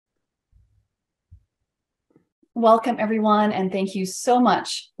Welcome, everyone, and thank you so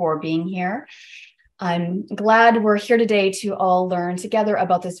much for being here. I'm glad we're here today to all learn together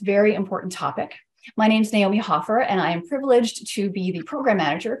about this very important topic. My name is Naomi Hoffer, and I am privileged to be the program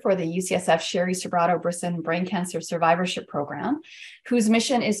manager for the UCSF Sheri Sobrato Brisson Brain Cancer Survivorship Program, whose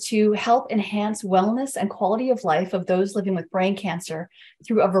mission is to help enhance wellness and quality of life of those living with brain cancer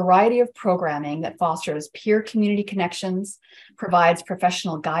through a variety of programming that fosters peer community connections, provides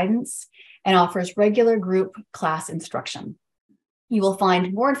professional guidance, and offers regular group class instruction. You will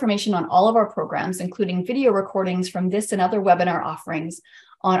find more information on all of our programs, including video recordings from this and other webinar offerings,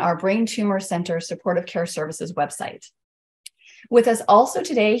 on our Brain Tumor Center Supportive Care Services website. With us also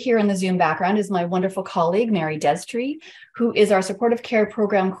today here in the Zoom background is my wonderful colleague, Mary Destree, who is our Supportive Care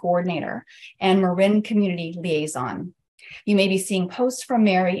Program Coordinator and Marin Community Liaison. You may be seeing posts from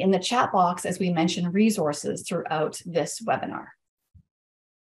Mary in the chat box as we mention resources throughout this webinar.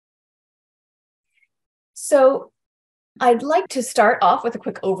 So I'd like to start off with a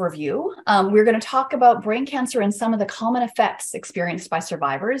quick overview. We're going to talk about brain cancer and some of the common effects experienced by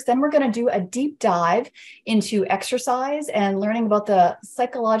survivors. Then we're going to do a deep dive into exercise and learning about the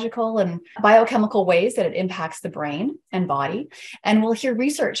psychological and biochemical ways that it impacts the brain and body. And we'll hear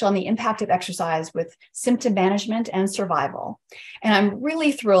research on the impact of exercise with symptom management and survival. And I'm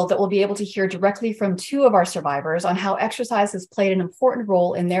really thrilled that we'll be able to hear directly from two of our survivors on how exercise has played an important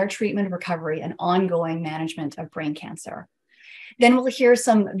role in their treatment, recovery, and ongoing management of brain cancer. Then we'll hear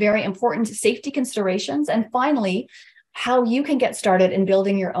some very important safety considerations, and finally, how you can get started in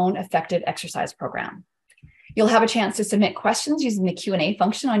building your own effective exercise program. You'll have a chance to submit questions using the Q&A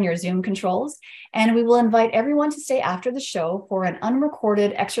function on your Zoom controls, and we will invite everyone to stay after the show for an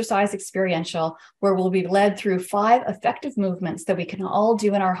unrecorded exercise experiential where we'll be led through 5 effective movements that we can all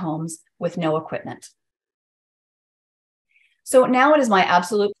do in our homes with no equipment. So now it is my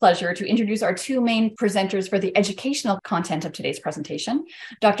absolute pleasure to introduce our two main presenters for the educational content of today's presentation.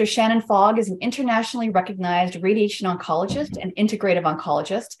 Dr. Shannon Fogh is an internationally recognized radiation oncologist and integrative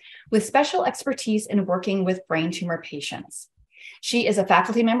oncologist with special expertise in working with brain tumor patients. She is a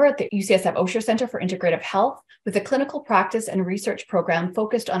faculty member at the UCSF Osher Center for Integrative Health with a clinical practice and research program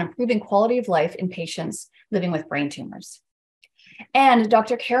focused on improving quality of life in patients living with brain tumors. And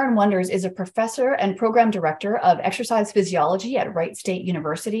Dr. Karen Wonders is a professor and program director of exercise physiology at Wright State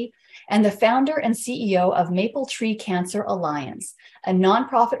University and the founder and CEO of Maple Tree Cancer Alliance, a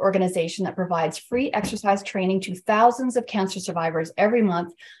nonprofit organization that provides free exercise training to thousands of cancer survivors every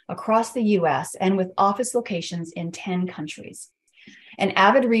month across the US and with office locations in 10 countries. An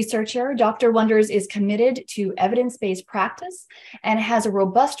avid researcher, Dr. Wonders is committed to evidence-based practice and has a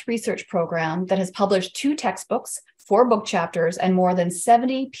robust research program that has published 2 textbooks, 4 book chapters, and more than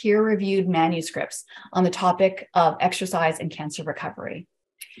 70 peer-reviewed manuscripts on the topic of exercise and cancer recovery.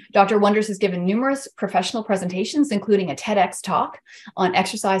 Dr. Wonders has given numerous professional presentations, including a TEDx talk on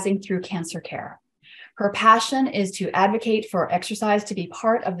exercising through cancer care. Her passion is to advocate for exercise to be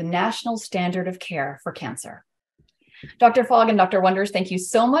part of the national standard of care for cancer. Dr. Fogh and Dr. Wonders, thank you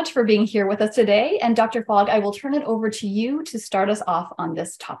so much for being here with us today. And Dr. Fogh, I will turn it over to you to start us off on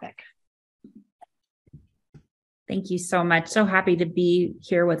this topic. Thank you so much. So happy to be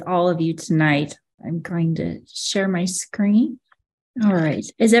here with all of you tonight. I'm going to share my screen. All right.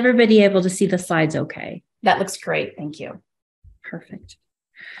 Is everybody able to see the slides okay? That looks great. Thank you. Perfect.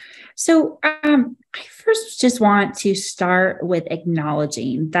 So I first just want to start with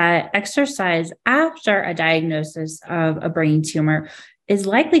acknowledging that exercise after a diagnosis of a brain tumor is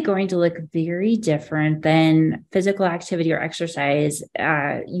likely going to look very different than physical activity or exercise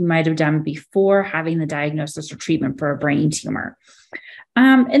you might have done before having the diagnosis or treatment for a brain tumor.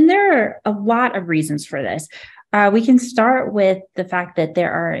 And there are a lot of reasons for this. We can start with the fact that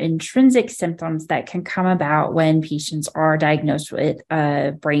there are intrinsic symptoms that can come about when patients are diagnosed with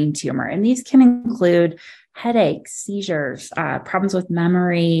a brain tumor. And these can include headaches, seizures, problems with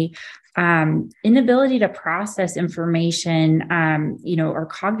memory, inability to process information, or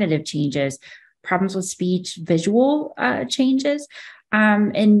cognitive changes, problems with speech, visual changes,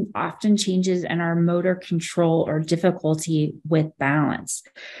 and often changes in our motor control or difficulty with balance.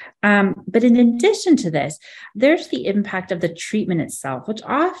 But in addition to this, there's the impact of the treatment itself, which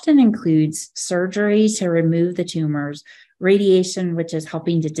often includes surgery to remove the tumors, radiation, which is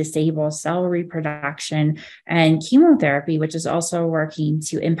helping to disable cell reproduction, and chemotherapy, which is also working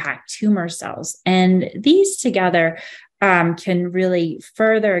to impact tumor cells. And these together can really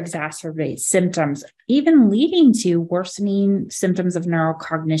further exacerbate symptoms, even leading to worsening symptoms of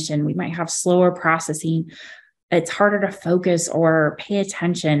neurocognition. We might have slower processing, it's harder to focus or pay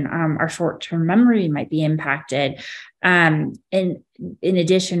attention. Our short-term memory might be impacted. And in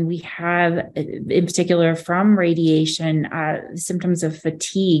addition, we have, in particular from radiation, symptoms of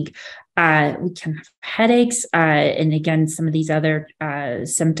fatigue. We can have headaches, and again, some of these other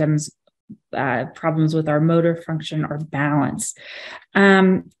symptoms, problems with our motor function or balance.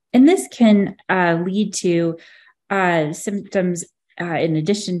 And this can lead to symptoms, in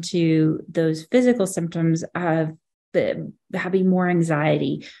addition to those physical symptoms, of having more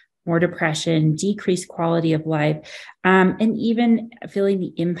anxiety, more depression, decreased quality of life, and even feeling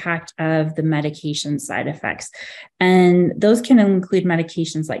the impact of the medication side effects. And those can include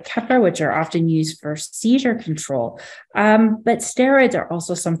medications like Keppra, which are often used for seizure control. But steroids are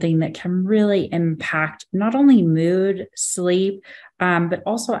also something that can really impact not only mood, sleep, but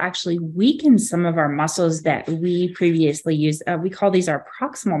also actually weaken some of our muscles that we previously used. We call these our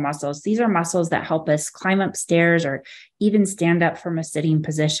proximal muscles. These are muscles that help us climb up stairs or even stand up from a sitting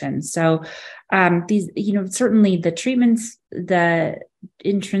position. So these, certainly the treatments, the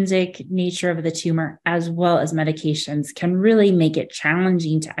intrinsic nature of the tumor, as well as medications, can really make it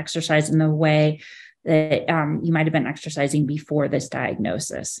challenging to exercise in the way that you might have been exercising before this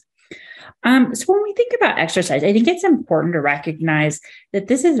diagnosis. So when we think about exercise, I think it's important to recognize that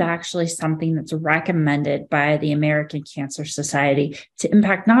this is actually something that's recommended by the American Cancer Society to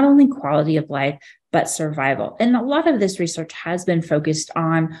impact not only quality of life, but survival. And a lot of this research has been focused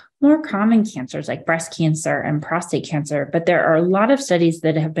on more common cancers like breast cancer and prostate cancer, but there are a lot of studies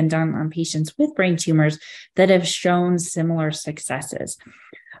that have been done on patients with brain tumors that have shown similar successes.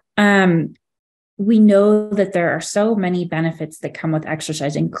 We know that there are so many benefits that come with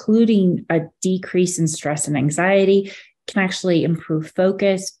exercise, including a decrease in stress and anxiety, can actually improve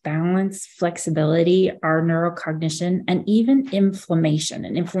focus, balance, flexibility, our neurocognition, and even inflammation.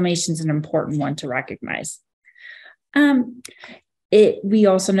 And inflammation is an important one to recognize. We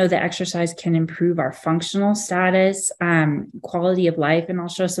also know that exercise can improve our functional status, quality of life, and I'll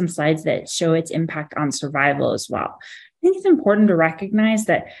show some slides that show its impact on survival as well. I think it's important to recognize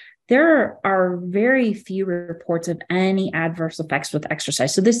that there are very few reports of any adverse effects with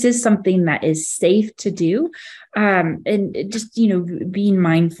exercise. So this is something that is safe to do. And just, being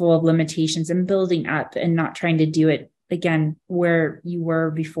mindful of limitations and building up and not trying to do it again where you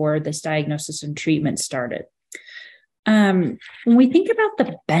were before this diagnosis and treatment started. When we think about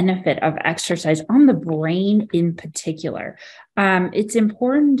the benefit of exercise on the brain in particular, it's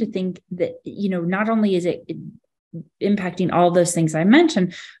important to think that, not only is it impacting all those things I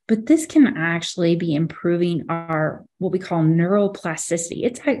mentioned, but this can actually be improving our, what we call neuroplasticity.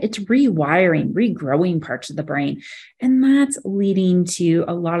 It's rewiring, regrowing parts of the brain. And that's leading to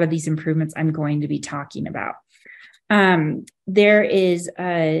a lot of these improvements I'm going to be talking about. There is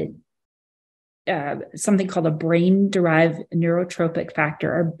something called a brain-derived neurotropic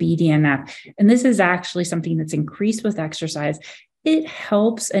factor, or BDNF. And this is actually something that's increased with exercise. It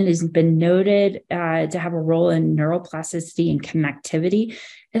helps and has been noted to have a role in neuroplasticity and connectivity.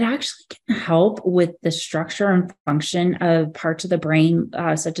 It actually can help with the structure and function of parts of the brain,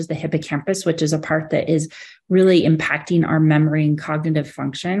 such as the hippocampus, which is a part that is really impacting our memory and cognitive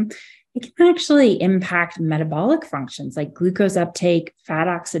function. It can actually impact metabolic functions like glucose uptake, fat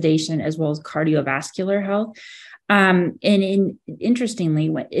oxidation, as well as cardiovascular health.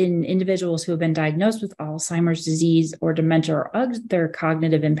 Interestingly, in individuals who have been diagnosed with Alzheimer's disease or dementia or other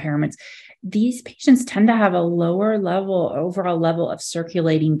cognitive impairments, these patients tend to have a lower overall level of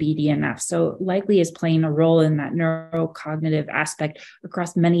circulating BDNF. So likely is playing a role in that neurocognitive aspect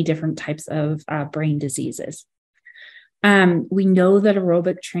across many different types of brain diseases. We know that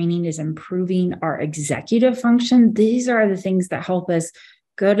aerobic training is improving our executive function. These are the things that help us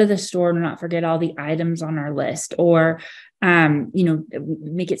go to the store and not forget all the items on our list, or,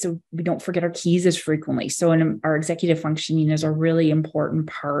 make it so we don't forget our keys as frequently. So our executive functioning is a really important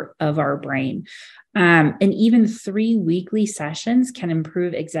part of our brain. And even 3 weekly sessions can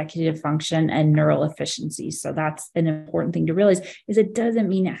improve executive function and neural efficiency. So that's an important thing to realize, is it doesn't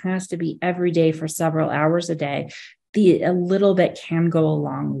mean it has to be every day for several hours a day. A little bit can go a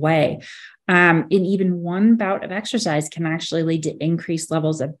long way. And even one bout of exercise can actually lead to increased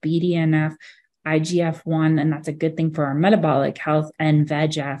levels of BDNF, IGF-1, and that's a good thing for our metabolic health, and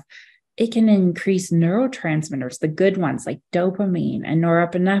VEGF. It can increase neurotransmitters, the good ones like dopamine and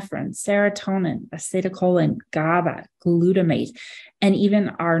norepinephrine, serotonin, acetylcholine, GABA, glutamate, and even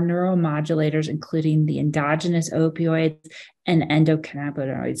our neuromodulators, including the endogenous opioids and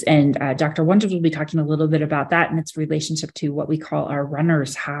endocannabinoids. And Dr. Wonders will be talking a little bit about that and its relationship to what we call our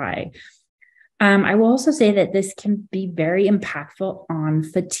runner's high. I will also say that this can be very impactful on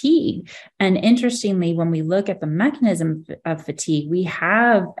fatigue. And interestingly, when we look at the mechanism of fatigue, we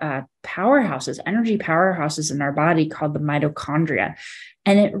have powerhouses, energy powerhouses in our body called the mitochondria.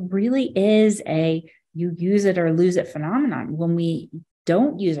 And it really is a you use it or lose it phenomenon. When we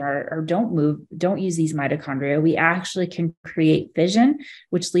don't use don't use these mitochondria, we actually can create fission,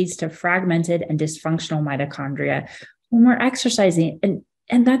 which leads to fragmented and dysfunctional mitochondria when we're exercising.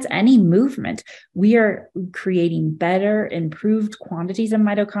 And that's any movement. We are creating better, improved quantities of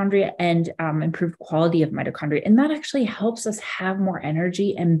mitochondria and improved quality of mitochondria. And that actually helps us have more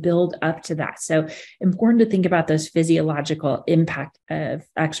energy and build up to that. So important to think about those physiological impact of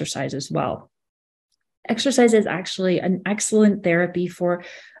exercise as well. Exercise is actually an excellent therapy for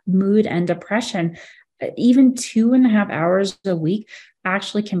mood and depression. Even 2.5 hours a week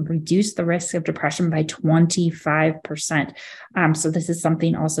actually can reduce the risk of depression by 25%. So this is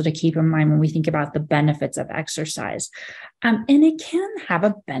something also to keep in mind when we think about the benefits of exercise. And it can have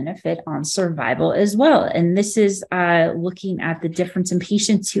a benefit on survival as well. And this is looking at the difference in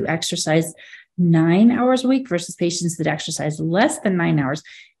patients who exercise 9 hours a week versus patients that exercise less than 9 hours.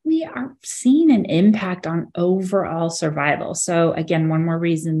 We are seeing an impact on overall survival. So again, one more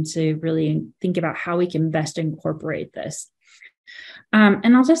reason to really think about how we can best incorporate this.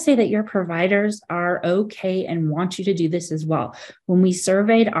 And I'll just say that your providers are okay and want you to do this as well. When we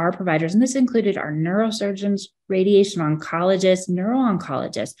surveyed our providers, and this included our neurosurgeons, radiation oncologists,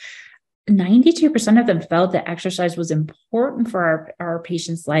 neuro-oncologists, 92% of them felt that exercise was important for our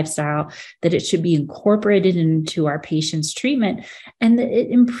patients' lifestyle, that it should be incorporated into our patients' treatment, and that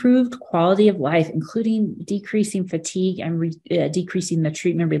it improved quality of life, including decreasing fatigue and decreasing the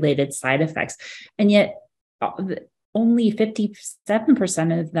treatment-related side effects. And yet, only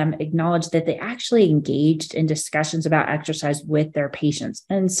 57% of them acknowledged that they actually engaged in discussions about exercise with their patients.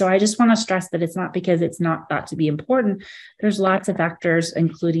 And so I just want to stress that it's not because it's not thought to be important. There's lots of factors,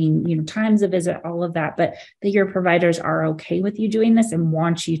 including, times of visit, all of that, but that your providers are okay with you doing this and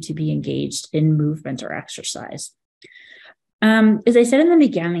want you to be engaged in movement or exercise. As I said in the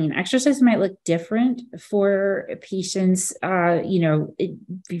beginning, exercise might look different for patients,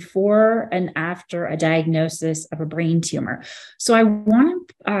 before and after a diagnosis of a brain tumor. So I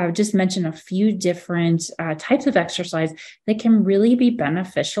want to just mention a few different types of exercise that can really be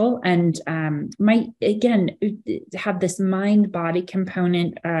beneficial and might, again, have this mind-body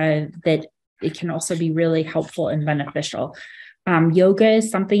component that it can also be really helpful and beneficial. Yoga is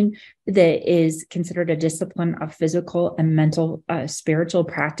something that is considered a discipline of physical and mental, spiritual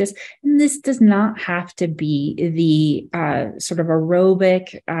practice. And this does not have to be the sort of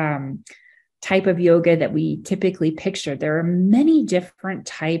aerobic type of yoga that we typically picture. There are many different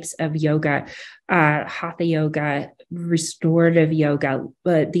types of yoga, hatha yoga, restorative yoga.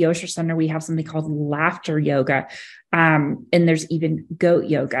 But the Osher Center, we have something called laughter yoga. And there's even goat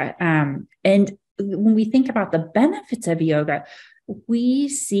yoga. And when we think about the benefits of yoga, we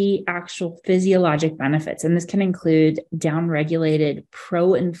see actual physiologic benefits, and this can include downregulated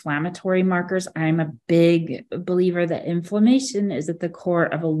pro-inflammatory markers. I'm a big believer that inflammation is at the core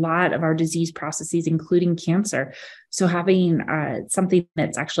of a lot of our disease processes, including cancer. So having something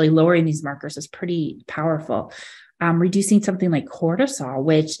that's actually lowering these markers is pretty powerful. Reducing something like cortisol,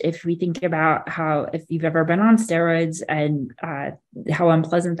 which if we think about if you've ever been on steroids and how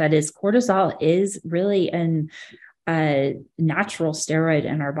unpleasant that is, cortisol is really a natural steroid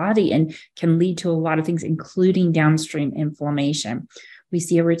in our body and can lead to a lot of things, including downstream inflammation. We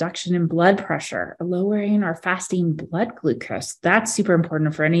see a reduction in blood pressure, lowering our fasting blood glucose. That's super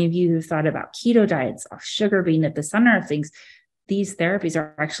important for any of you who thought about keto diets, sugar being at the center of things. These therapies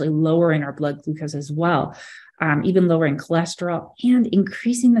are actually lowering our blood glucose as well. Even lowering cholesterol and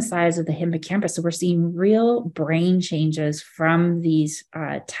increasing the size of the hippocampus. So we're seeing real brain changes from these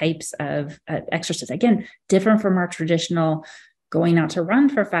types of exercise. Again, different from our traditional going out to run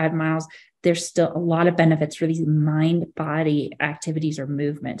for 5 miles. There's still a lot of benefits for these mind-body activities or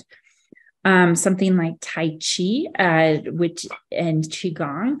movement. Something like Tai Chi, and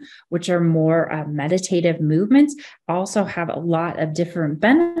Qigong, which are more meditative movements, also have a lot of different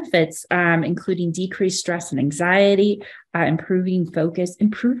benefits, including decreased stress and anxiety, improving focus,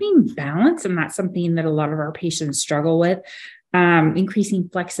 improving balance, and that's something that a lot of our patients struggle with. Increasing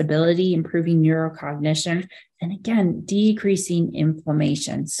flexibility, improving neurocognition, and again, decreasing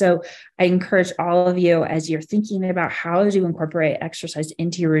inflammation. So I encourage all of you, as you're thinking about how to incorporate exercise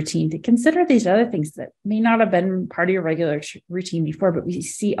into your routine, to consider these other things that may not have been part of your regular routine before, but we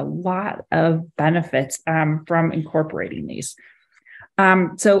see a lot of benefits from incorporating these.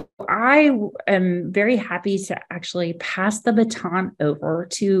 So I am very happy to actually pass the baton over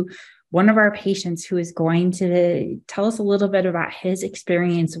to one of our patients who is going to tell us a little bit about his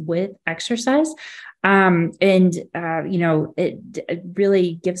experience with exercise. It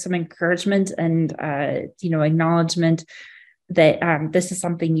really gives some encouragement and, acknowledgement that this is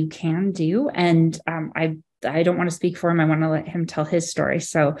something you can do. And I don't want to speak for him. I want to let him tell his story.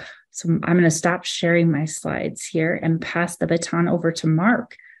 So I'm going to stop sharing my slides here and pass the baton over to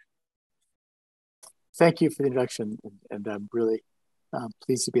Mark. Thank you for the introduction, and I'm really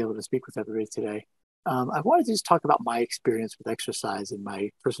pleased to be able to speak with everybody today. I wanted to just talk about my experience with exercise and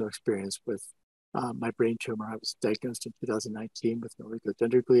my personal experience with my brain tumor. I was diagnosed in 2019 with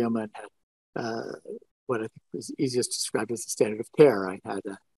oligodendroglioma and had what I think was easiest to describe as the standard of care. I had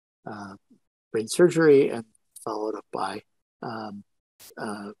brain surgery and followed up by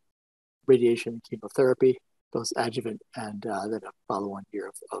radiation and chemotherapy, both adjuvant and then a follow-on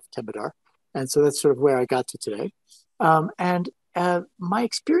year of Temodar. And so that's sort of where I got to today. My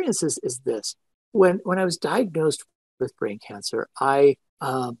experience is this. When I was diagnosed with brain cancer, I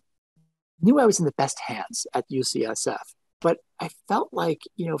knew I was in the best hands at UCSF, but I felt like,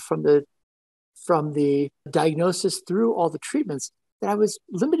 from the diagnosis through all the treatments, that I was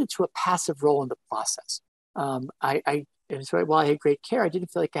limited to a passive role in the process. And so while I had great care, I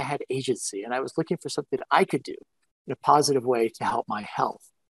didn't feel like I had agency, and I was looking for something that I could do in a positive way to help my health.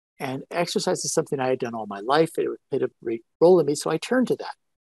 And exercise is something I had done all my life. It played a great role in me, so I turned to that.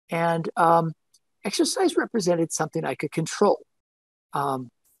 And exercise represented something I could control.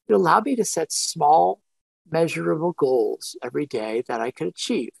 It allowed me to set small, measurable goals every day that I could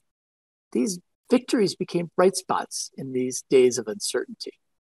achieve. These victories became bright spots in these days of uncertainty.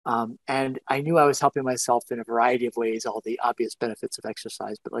 And I knew I was helping myself in a variety of ways, all the obvious benefits of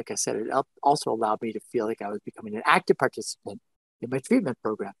exercise. But like I said, it also allowed me to feel like I was becoming an active participant in my treatment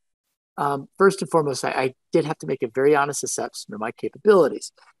program. First and foremost, I did have to make a very honest assessment of my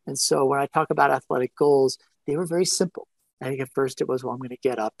capabilities. And so when I talk about athletic goals, they were very simple. I think at first it was, well, I'm going to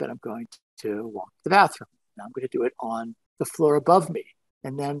get up and I'm going to walk to the bathroom. And I'm going to do it on the floor above me.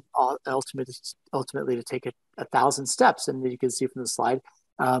 And then ultimately to take 1,000 steps. And you can see from the slide,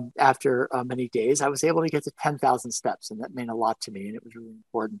 after many days, I was able to get to 10,000 steps. And that meant a lot to me. And it was really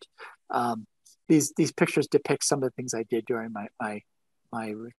important. These pictures depict some of the things I did during my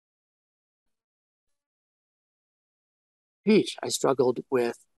beach. I struggled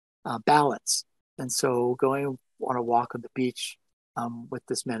with balance. And so going on a walk on the beach with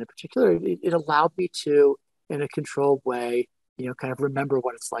this man in particular, it allowed me to, in a controlled way, kind of remember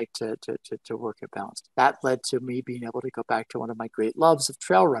what it's like to work at balance. That led to me being able to go back to one of my great loves of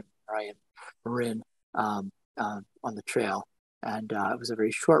trail running, where I am Marin on the trail. And it was a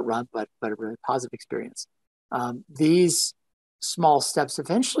very short run, but a really positive experience. These small steps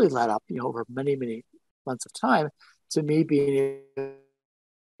eventually led up, over many, many months of time, to me being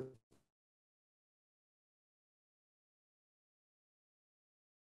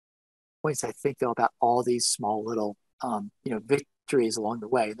points I think though about all these small little victories along the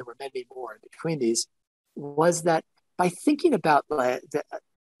way, and there were many more in between these, was that by thinking about a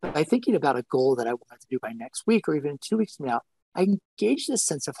goal that I wanted to do by next week or even 2 weeks from now, I engaged this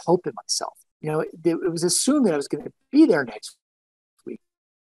sense of hope in myself. It was assumed that I was going to be there next week.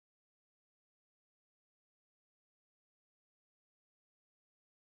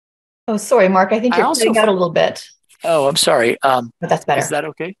 Oh, sorry, Mark. I think you're cutting out a little bit. Oh, I'm sorry. But that's better. Is that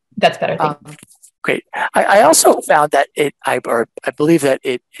okay? That's better. Thank you. Great. I also found that I believe that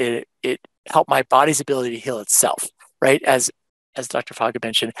it helped my body's ability to heal itself, right? As Dr. Fogh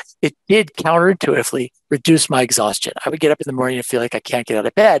mentioned, it did counterintuitively reduce my exhaustion. I would get up in the morning and feel like I can't get out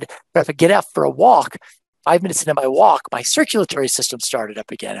of bed, but if I get out for a walk, 5 minutes into my walk, my circulatory system started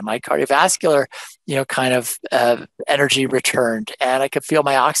up again, and my cardiovascular, energy returned, and I could feel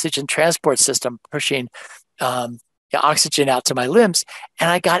my oxygen transport system pushing oxygen out to my limbs, and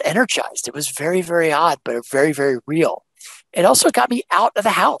I got energized. It was very, very odd, but very, very real. It also got me out of the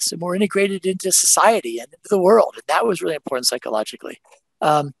house and more integrated into society and into the world, and that was really important psychologically.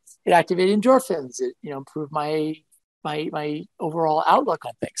 It activated endorphins. It improved my overall outlook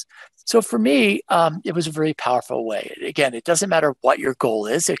on things. So for me, it was a very powerful way. Again, it doesn't matter what your goal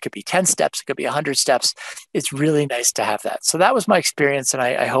is. It could be 10 steps. It could be 100 steps. It's really nice to have that. So that was my experience, and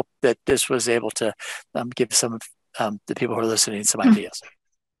I hope that this was able to give some of the people who are listening some ideas.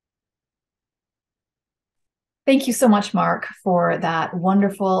 Thank you so much, Mark, for that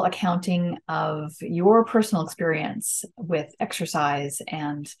wonderful accounting of your personal experience with exercise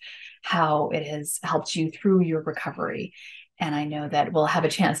and how it has helped you through your recovery. And I know that we'll have a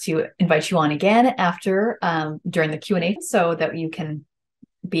chance to invite you on again after during the Q&A so that you can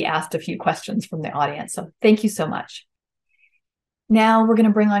be asked a few questions from the audience. So thank you so much. Now we're going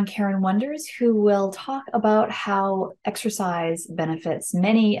to bring on Karen Wonders, who will talk about how exercise benefits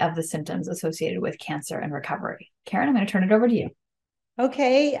many of the symptoms associated with cancer and recovery. Karen, I'm going to turn it over to you.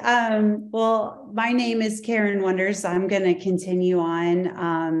 Okay. Well, my name is Karen Wonders. I'm going to continue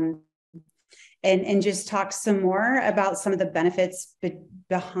on and just talk some more about some of the benefits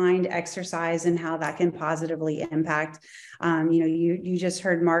behind exercise and how that can positively impact. You just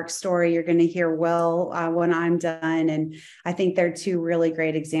heard Mark's story. You're going to hear Will when I'm done. And I think they're two really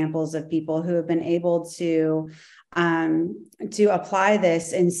great examples of people who have been able to apply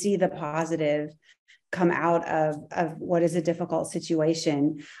this and see the positive come out of what is a difficult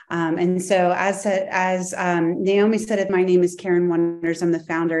situation. And so as Naomi said, my name is Karen Wonders. I'm the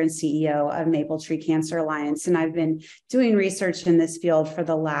founder and CEO of Maple Tree Cancer Alliance. And I've been doing research in this field for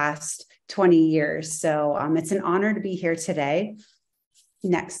the last 20 years. So it's an honor to be here today.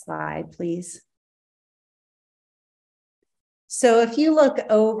 Next slide, please. So if you look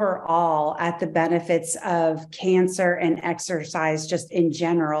overall at the benefits of cancer and exercise just in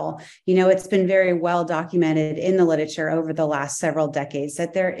general, it's been very well documented in the literature over the last several decades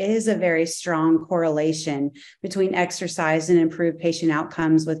that there is a very strong correlation between exercise and improved patient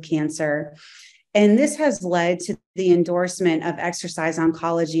outcomes with cancer. And this has led to the endorsement of exercise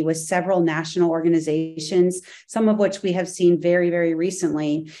oncology with several national organizations, some of which we have seen very, very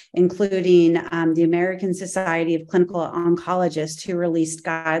recently, including the American Society of Clinical Oncologists, who released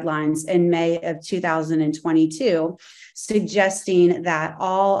guidelines in May of 2022, suggesting that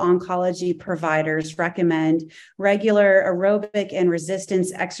all oncology providers recommend regular aerobic and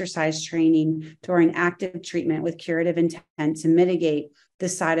resistance exercise training during active treatment with curative intent to mitigate the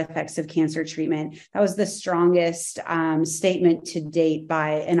side effects of cancer treatment. That was the strongest statement to date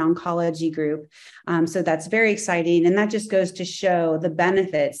by an oncology group. So that's very exciting. And that just goes to show the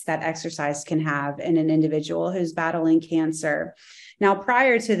benefits that exercise can have in an individual who's battling cancer. Now,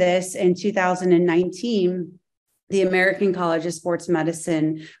 prior to this, in 2019, the American College of Sports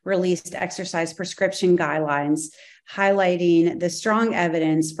Medicine released exercise prescription guidelines highlighting the strong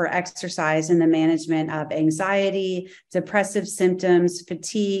evidence for exercise in the management of anxiety, depressive symptoms,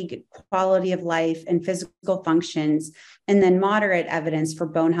 fatigue, quality of life, and physical functions, and then moderate evidence for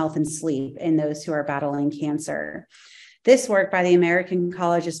bone health and sleep in those who are battling cancer. This work by the American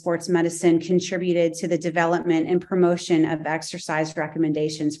College of Sports Medicine contributed to the development and promotion of exercise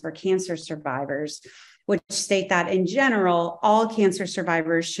recommendations for cancer survivors, which state that in general, all cancer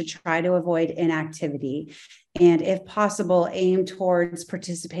survivors should try to avoid inactivity and, if possible, aim towards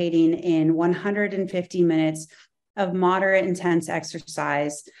participating in 150 minutes of moderate intense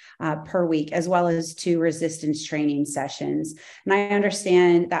exercise per week, as well as 2 resistance training sessions. And I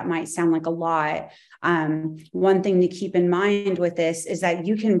understand that might sound like a lot. One thing to keep in mind with this is that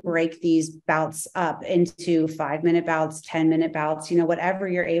you can break these bouts up into 5-minute bouts, 10-minute bouts, whatever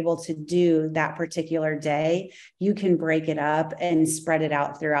you're able to do that particular day, you can break it up and spread it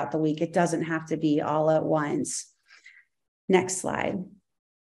out throughout the week. It doesn't have to be all at once. Next slide.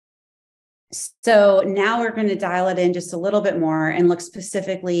 So now we're going to dial it in just a little bit more and look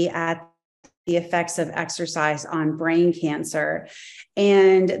specifically at the effects of exercise on brain cancer.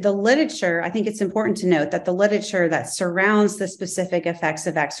 And the literature, I think it's important to note that the literature that surrounds the specific effects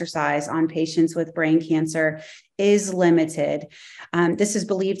of exercise on patients with brain cancer is limited. This is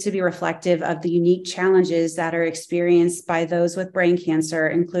believed to be reflective of the unique challenges that are experienced by those with brain cancer,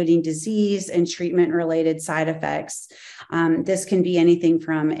 including disease and treatment-related side effects. This can be anything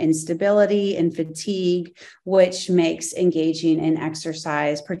from instability and fatigue, which makes engaging in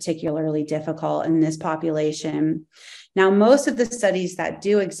exercise particularly difficult in this population. Now, most of the studies that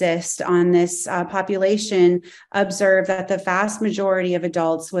do exist on this population observe that the vast majority of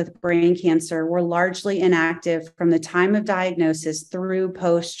adults with brain cancer were largely inactive from the time of diagnosis through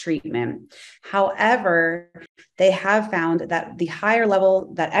post-treatment. However, they have found that the higher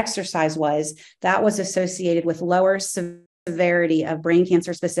level that exercise was, that was associated with lower severity of brain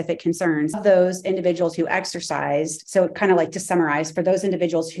cancer specific concerns of those individuals who exercised. So kind of like to summarize, for those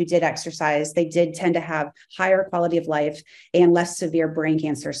individuals who did exercise, they did tend to have higher quality of life and less severe brain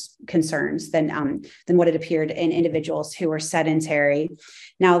cancer concerns than what it appeared in individuals who were sedentary.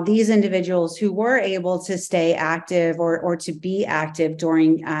 Now, these individuals who were able to stay active or to be active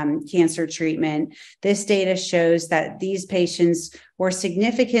during cancer treatment, this data shows that these patients were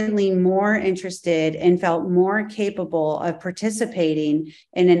significantly more interested and felt more capable of participating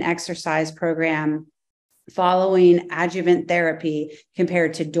in an exercise program following adjuvant therapy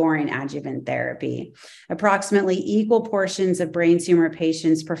compared to during adjuvant therapy. Approximately equal portions of brain tumor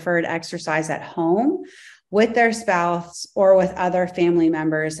patients preferred exercise at home with their spouse or with other family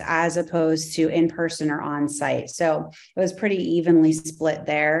members, as opposed to in person or on site. So it was pretty evenly split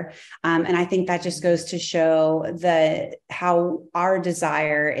there. And I think that just goes to show how our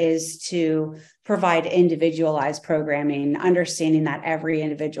desire is to provide individualized programming, understanding that every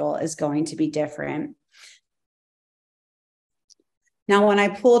individual is going to be different. Now, when I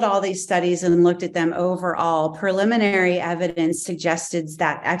pulled all these studies and looked at them overall, preliminary evidence suggested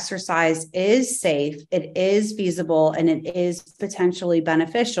that exercise is safe, it is feasible, and it is potentially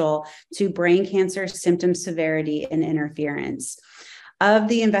beneficial to brain cancer symptom severity and interference. Of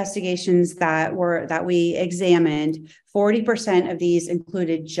the investigations that we examined, 40% of these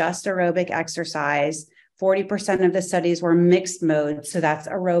included just aerobic exercise. 40% of the studies were mixed mode, so that's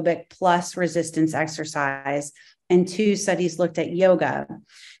aerobic plus resistance exercise. And 2 studies looked at yoga.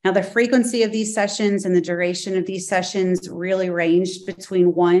 Now, the frequency of these sessions and the duration of these sessions really ranged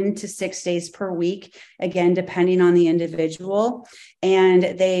between 1 to 6 days per week, again, depending on the individual. And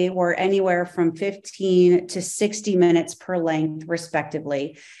they were anywhere from 15 to 60 minutes per length,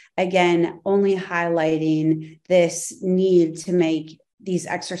 respectively. Again, only highlighting this need to make these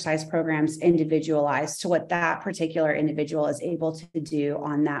exercise programs individualized to what that particular individual is able to do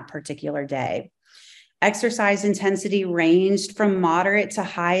on that particular day. Exercise intensity ranged from moderate to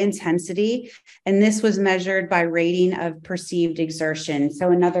high intensity, and this was measured by rating of perceived exertion.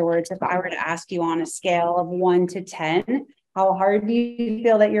 So in other words, if I were to ask you on a scale of 1 to 10, how hard do you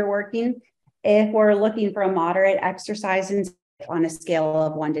feel that you're working? If we're looking for a moderate exercise on a scale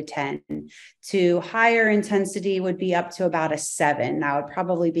of 1 to 10, to higher intensity would be up to about a 7. That would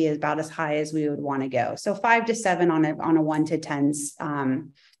probably be about as high as we would want to go. So 5 to 7 on a 1 to 10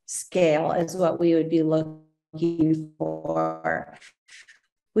 scale is what we would be looking for.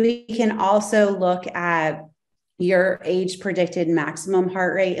 We can also look at your age predicted maximum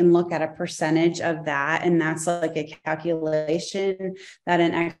heart rate and look at a percentage of that. And that's like a calculation that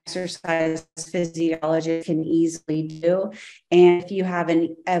an exercise physiologist can easily do. And if you have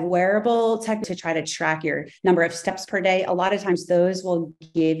a wearable tech to try to track your number of steps per day, a lot of times those will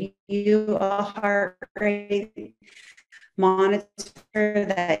give you a heart rate monitor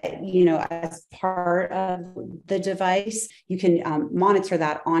that, as part of the device, you can monitor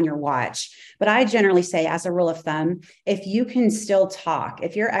that on your watch. But I generally say, as a rule of thumb, if you can still talk,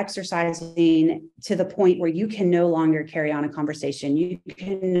 if you're exercising to the point where you can no longer carry on a conversation, you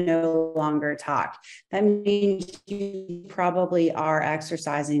can no longer talk, that means you probably are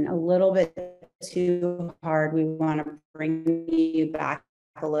exercising a little bit too hard. We want to bring you back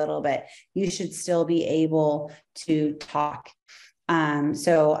a little bit. You should still be able to talk. And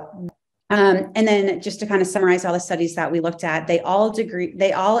then just to kind of summarize all the studies that we looked at, they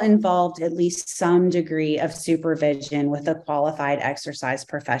all involved at least some degree of supervision with a qualified exercise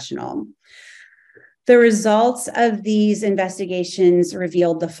professional. The results of these investigations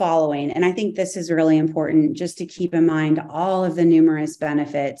revealed the following, and I think this is really important just to keep in mind all of the numerous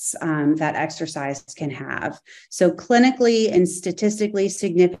benefits that exercise can have. So clinically and statistically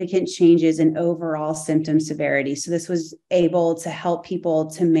significant changes in overall symptom severity. So this was able to help people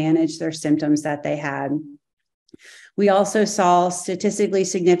to manage their symptoms that they had. We also saw statistically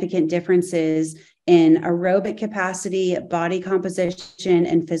significant differences in aerobic capacity, body composition,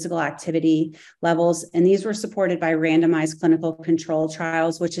 and physical activity levels. And these were supported by randomized clinical control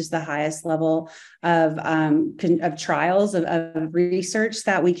trials, which is the highest level of trials of research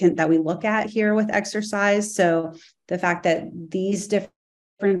that we look at here with exercise. So the fact that these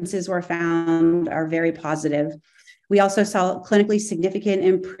differences were found are very positive. We also saw clinically significant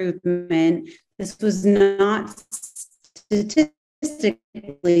improvement. This was not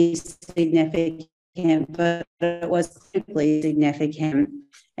statistically significant, but it was clinically significant.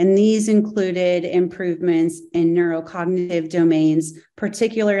 And these included improvements in neurocognitive domains,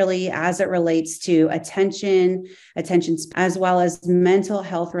 particularly as it relates to attention, as well as mental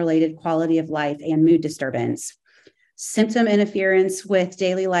health related quality of life and mood disturbance. Symptom interference with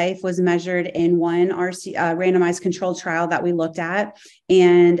daily life was measured in one randomized controlled trial that we looked at,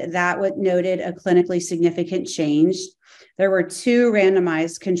 and that noted a clinically significant change. There were 2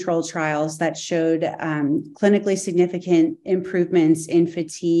 randomized controlled trials that showed clinically significant improvements in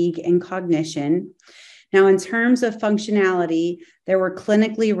fatigue and cognition. Now, in terms of functionality, there were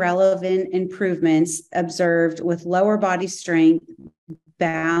clinically relevant improvements observed with lower body strength,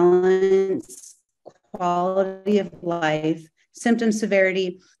 balance, quality of life, symptom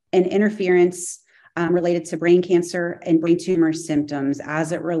severity, and interference related to brain cancer and brain tumor symptoms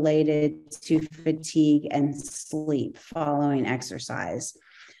as it related to fatigue and sleep following exercise.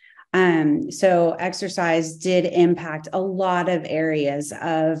 So exercise did impact a lot of areas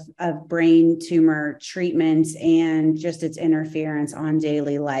of brain tumor treatment and just its interference on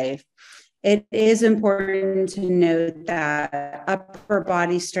daily life. It is important to note that upper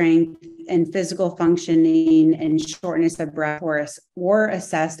body strength and physical functioning and shortness of breath were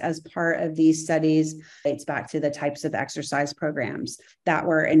assessed as part of these studies. It dates back to the types of exercise programs that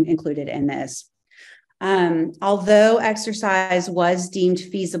were included in this. Although exercise was deemed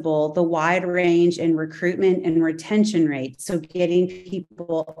feasible, the wide range in recruitment and retention rates, so getting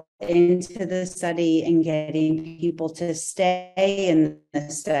people into the study and getting people to stay in the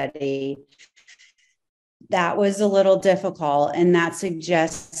study, that was a little difficult. And that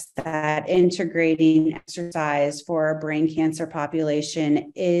suggests that integrating exercise for a brain cancer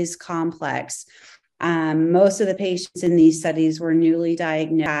population is complex. Most of the patients in these studies were newly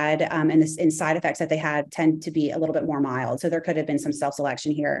diagnosed, and side effects that they had tend to be a little bit more mild. So there could have been some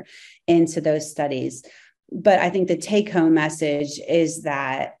self-selection here into those studies. But I think the take-home message is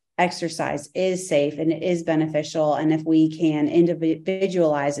that exercise is safe and it is beneficial. And if we can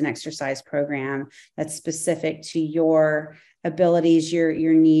individualize an exercise program that's specific to your abilities,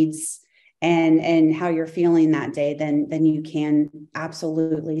 your needs, and how you're feeling that day, then you can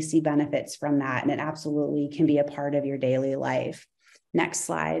absolutely see benefits from that. And it absolutely can be a part of your daily life. Next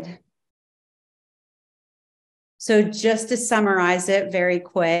slide. So just to summarize it very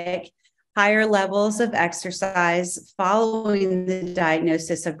quick, higher levels of exercise following the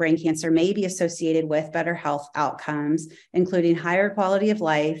diagnosis of brain cancer may be associated with better health outcomes, including higher quality of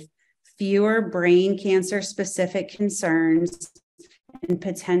life, fewer brain cancer specific concerns, and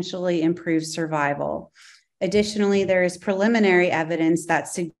potentially improve survival. Additionally, there is preliminary evidence that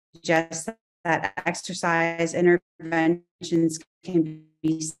suggests that exercise interventions can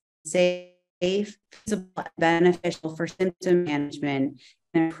be safe, beneficial for symptom management,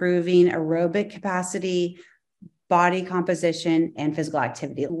 and improving aerobic capacity, body composition, and physical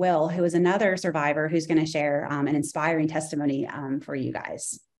activity. Will, who is another survivor, who's going to share an inspiring testimony for you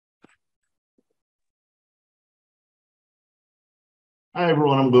guys. Hi,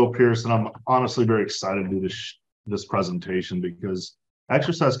 everyone. I'm Will Pierce, and I'm honestly very excited to do this presentation because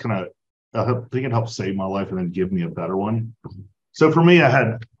exercise kind of, I think it helped save my life and then give me a better one. So for me, I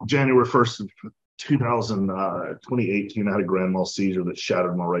had January 1st of 2018, I had a grand mal seizure that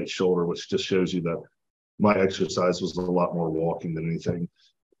shattered my right shoulder, which just shows you that my exercise was a lot more walking than anything.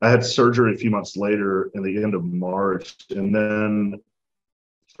 I had surgery a few months later in the end of March, and then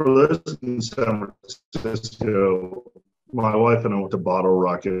for those in San Francisco, my wife and I went to Bottle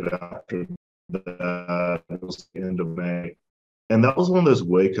Rocket after that. It was the end of May. And that was one of those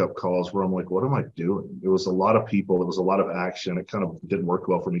wake-up calls where I'm like, what am I doing? It was a lot of people. It was a lot of action. It kind of didn't work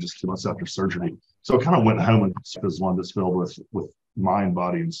well for me just 2 months after surgery. So I kind of went home and was one that's filled with mind,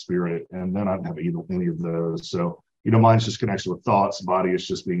 body, and spirit. And then I didn't have any of those. So, mind's just connection with thoughts. Body is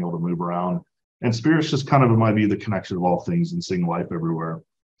just being able to move around. And spirit's just kind of, it might be the connection of all things and seeing life everywhere.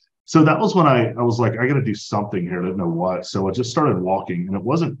 So that was when I was like, I got to do something here. I didn't know what. So I just started walking, and it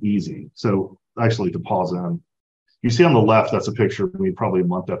wasn't easy. So actually, to pause in, you see on the left, that's a picture of me probably a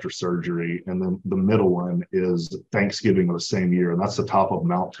month after surgery. And then the middle one is Thanksgiving of the same year. And that's the top of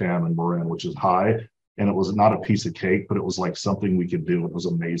Mount Tam in Marin, which is high. And it was not a piece of cake, but it was like something we could do. It was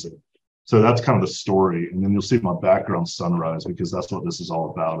amazing. So that's kind of the story. And then you'll see my background sunrise, because that's what this is all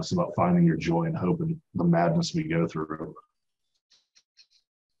about. It's about finding your joy and hope and the madness we go through.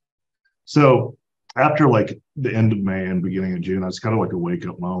 So after like the end of May and beginning of June, it's kind of like a wake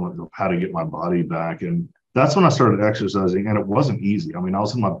up moment of how to get my body back. And that's when I started exercising, and it wasn't easy. I mean, I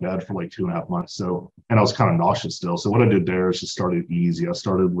was in my bed for like 2.5 months. And I was kind of nauseous still. So what I did there is just started easy. I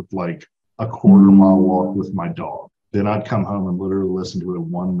started with like a 1/4 mile walk with my dog. Then I'd come home and literally listen to a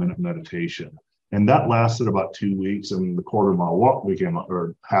 1-minute meditation. And that lasted about 2 weeks. And the 1/4 mile walk became,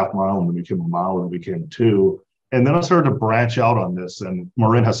 or half mile, and then became a mile, and it became 2. And then I started to branch out on this, and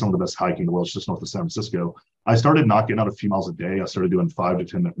Marin has some of the best hiking in the world. It's just north of San Francisco. I started knocking out a few miles a day. I started doing 5 to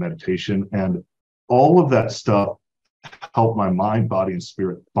 10 minute meditation, and all of that stuff helped my mind, body, and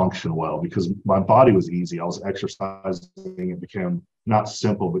spirit function well, because my body was easy. I was exercising. It became not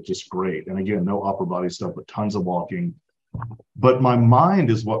simple, but just great. And again, no upper body stuff, but tons of walking. But my mind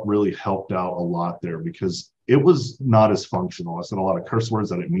is what really helped out a lot there, because it was not as functional. I said a lot of curse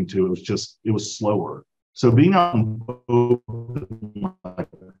words I didn't mean to. It was slower. So being out like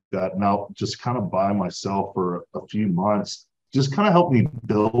that now, just kind of by myself for a few months, just kind of helped me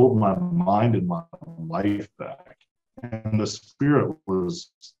build my mind and my life back. And the spirit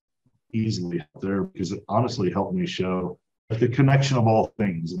was easily there, because it honestly helped me show the connection of all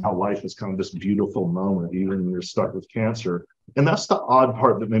things and how life is kind of this beautiful moment, even when you're stuck with cancer. And that's the odd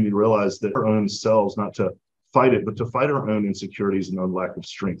part that made me realize that our own selves, not to fight it, but to fight our own insecurities and our lack of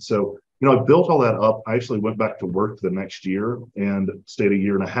strength. So, I built all that up. I actually went back to work the next year and stayed a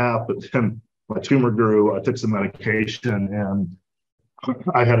year and a half, but then my tumor grew. I took some medication and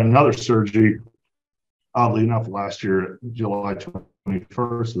I had another surgery, oddly enough, last year, July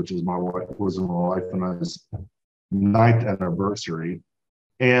 21st, which is my wife and I's 9th anniversary.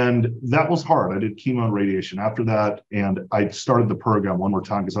 And that was hard. I did chemo and radiation after that. And I started the program one more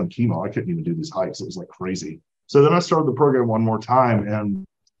time because on chemo, I couldn't even do these hikes. It was like crazy. So then I started the program one more time. And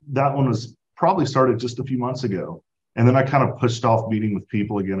that one was probably started just a few months ago. And then I kind of pushed off meeting with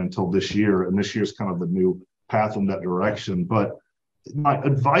people again until this year. And this year's kind of the new path in that direction. But my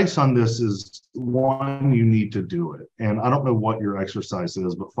advice on this is, one, you need to do it. And I don't know what your exercise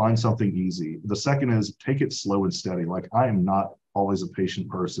is, but find something easy. The second is take it slow and steady. Like, I am not always a patient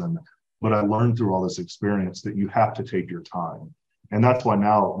person, but I learned through all this experience that you have to take your time. And that's why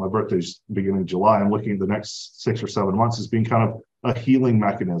now my birthday's beginning of July. I'm looking at the next 6 or 7 months as being kind of a healing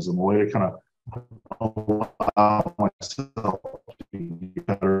mechanism, a way to kind of allow myself to be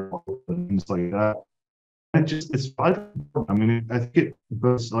better, things like that. It's vital. I mean, I think it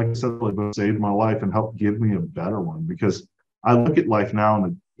both, like I said, really both saved my life and helped give me a better one, because I look at life now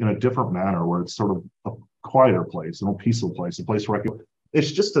in a different manner, where it's sort of a quieter place, a more peaceful place, a place where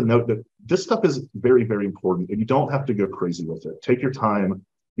it's just a note that this stuff is very, very important, and you don't have to go crazy with it. Take your time,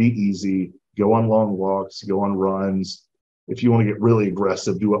 be easy, go on long walks, go on runs. If you want to get really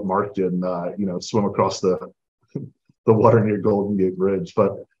aggressive, do what Mark did and swim across the water near Golden Gate Bridge.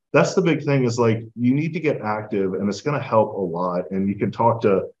 But that's the big thing, is like, you need to get active, and it's going to help a lot. And you can talk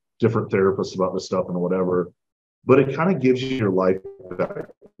to different therapists about this stuff and whatever, but it kind of gives you your life back.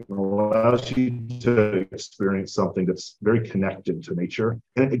 It allows you to experience something that's very connected to nature.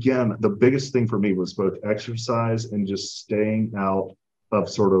 And again, the biggest thing for me was both exercise and just staying out of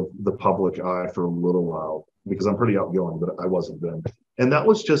sort of the public eye for a little while, because I'm pretty outgoing, but I wasn't then. And that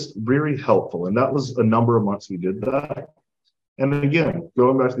was just very helpful. And that was a number of months we did that. And again,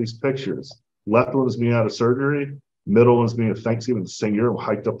 going back to these pictures, left one is me out of surgery, middle one is me at Thanksgiving, the same year, we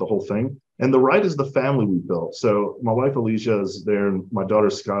hiked up the whole thing. And the right is the family we built. So my wife, Alicia, is there, and my daughter,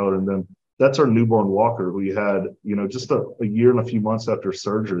 Skylar, and then that's our newborn Walker, who we had, just a year and a few months after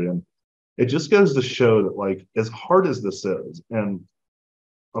surgery. And it just goes to show that, like, as hard as this is, and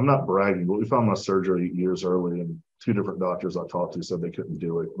I'm not bragging, but we found my surgery years early, and 2 different doctors I talked to said they couldn't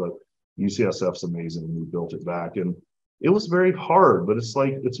do it, but UCSF's amazing, and we built it back. And it was very hard, but it's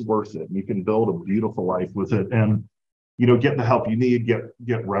like, it's worth it. You can build a beautiful life with it, and get the help you need,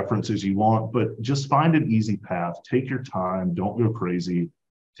 get references you want, but just find an easy path. Take your time. Don't go crazy.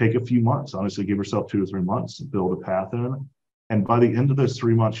 Take a few months. Honestly, give yourself 2 or 3 months to build a path in. And by the end of those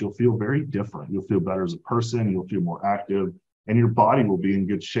 3 months, you'll feel very different. You'll feel better as a person. You'll feel more active, and your body will be in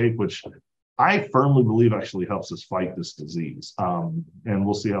good shape, which I firmly believe actually helps us fight this disease. And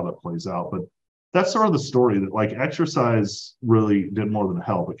we'll see how that plays out. But that's sort of the story, that like exercise really did more than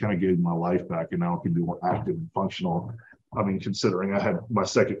help. It kind of gave my life back, and now I can be more active and functional. I mean, considering I had my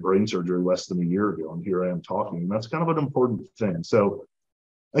second brain surgery less than a year ago, and here I am talking, and that's kind of an important thing. So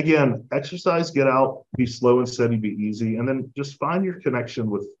again, exercise, get out, be slow and steady, be easy, and then just find your connection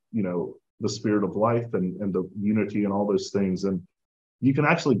with, the spirit of life and the unity and all those things. And you can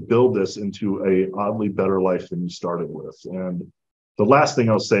actually build this into a oddly better life than you started with. And the last thing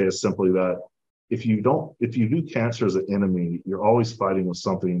I'll say is simply that if you view cancer as an enemy, you're always fighting with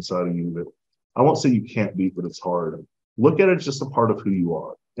something inside of you that I won't say you can't beat, but it's hard. Look at it as just a part of who you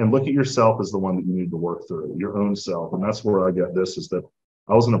are, and look at yourself as the one that you need to work through, your own self. And that's where I get this, is that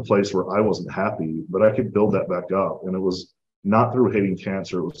I was in a place where I wasn't happy, but I could build that back up. And it was not through hating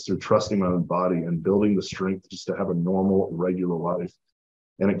cancer. It was through trusting my own body and building the strength just to have a normal, regular life.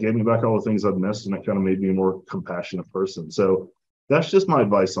 And it gave me back all the things I'd missed, and it kind of made me a more compassionate person. So that's just my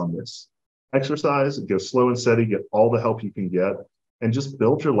advice on this. Exercise, go slow and steady, get all the help you can get, and just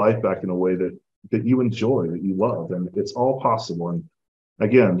build your life back in a way that you enjoy, that you love. And it's all possible. And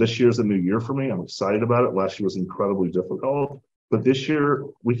again, this year's a new year for me. I'm excited about it. Last year was incredibly difficult, but this year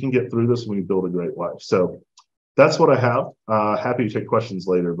we can get through this when we build a great life. So that's what I have. Happy to take questions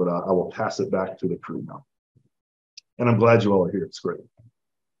later, but I will pass it back to the crew now. And I'm glad you all are here. It's great.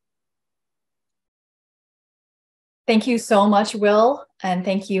 Thank you so much, Will, and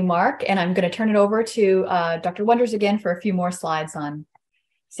thank you, Mark. And I'm going to turn it over to Dr. Wonders again for a few more slides on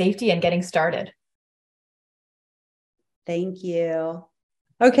safety and getting started. Thank you.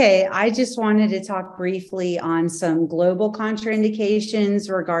 Okay, I just wanted to talk briefly on some global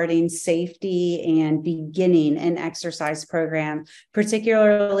contraindications regarding safety and beginning an exercise program,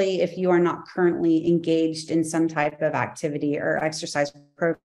 particularly if you are not currently engaged in some type of activity or exercise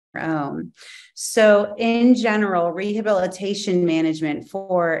program. So in general, rehabilitation management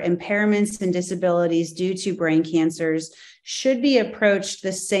for impairments and disabilities due to brain cancers should be approached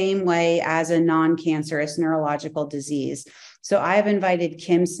the same way as a non-cancerous neurological disease. So I've invited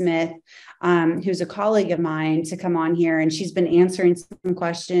Kim Smith, who's a colleague of mine, to come on here, and she's been answering some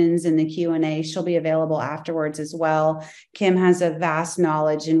questions in the Q&A. She'll be available afterwards as well. Kim has a vast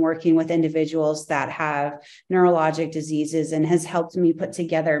knowledge in working with individuals that have neurologic diseases and has helped me put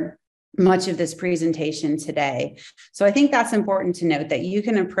together much of this presentation today. So I think that's important to note, that you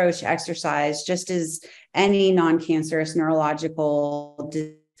can approach exercise just as any non-cancerous neurological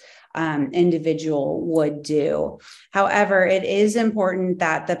individual would do. However, it is important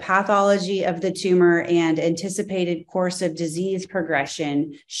that the pathology of the tumor and anticipated course of disease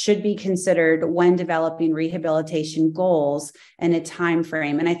progression should be considered when developing rehabilitation goals and a time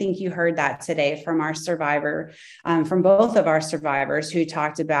frame. And I think you heard that today from our survivor, from both of our survivors, who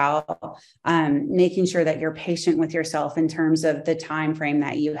talked about making sure that you're patient with yourself in terms of the time frame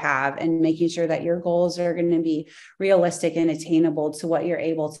that you have, and making sure that your goals are going to be realistic and attainable to what you're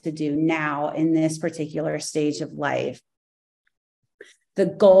able to do now in this particular stage of life.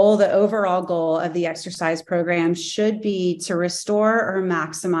 The overall goal of the exercise program should be to restore or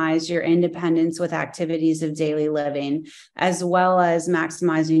maximize your independence with activities of daily living, as well as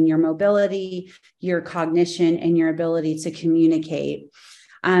maximizing your mobility, your cognition, and your ability to communicate.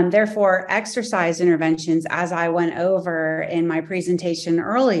 Therefore, exercise interventions, as I went over in my presentation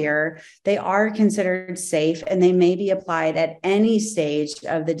earlier, they are considered safe and they may be applied at any stage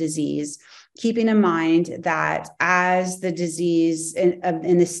of the disease, keeping in mind that as the disease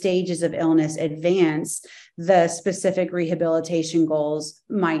in the stages of illness advance, the specific rehabilitation goals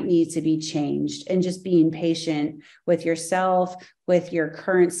might need to be changed, and just being patient with yourself, with your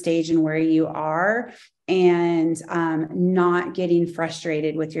current stage and where you are, and not getting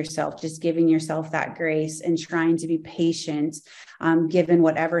frustrated with yourself, just giving yourself that grace and trying to be patient given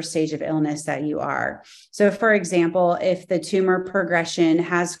whatever stage of illness that you are. So for example, if the tumor progression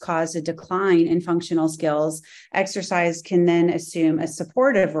has caused a decline in functional skills, exercise can then assume a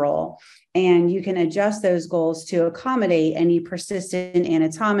supportive role, and you can adjust those goals to accommodate any persistent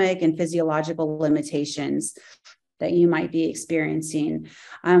anatomic and physiological limitations that you might be experiencing.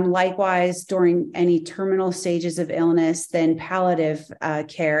 Likewise, during any terminal stages of illness, then palliative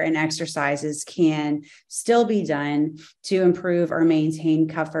care and exercises can still be done to improve or maintain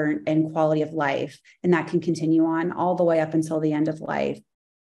comfort and quality of life. And that can continue on all the way up until the end of life.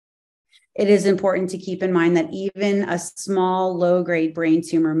 It is important to keep in mind that even a small, low-grade brain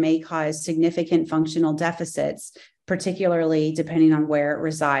tumor may cause significant functional deficits, particularly depending on where it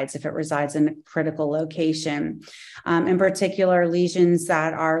resides, if it resides in a critical location. In particular, lesions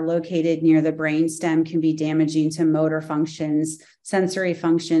that are located near the brainstem can be damaging to motor functions, sensory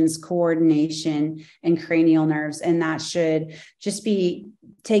functions, coordination, and cranial nerves, and that should just be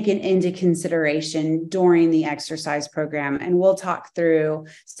taken into consideration during the exercise program. And we'll talk through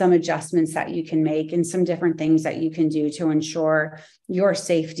some adjustments that you can make and some different things that you can do to ensure your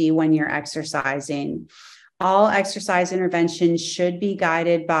safety when you're exercising. All exercise interventions should be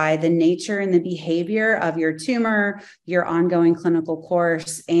guided by the nature and the behavior of your tumor, your ongoing clinical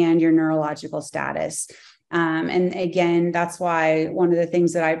course, and your neurological status. And again, that's why one of the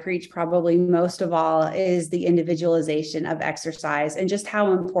things that I preach probably most of all is the individualization of exercise and just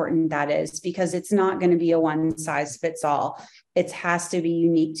how important that is, because it's not going to be a one size fits all. It has to be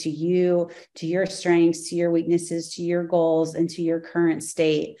unique to you, to your strengths, to your weaknesses, to your goals, and to your current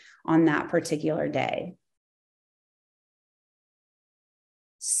state on that particular day.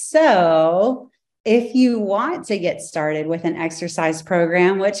 So if you want to get started with an exercise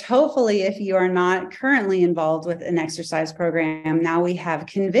program, which hopefully if you are not currently involved with an exercise program, now we have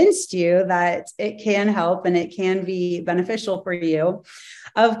convinced you that it can help and it can be beneficial for you.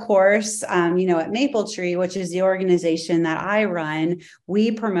 Of course, at Maple Tree, which is the organization that I run,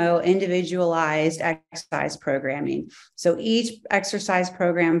 we promote individualized exercise programming. So each exercise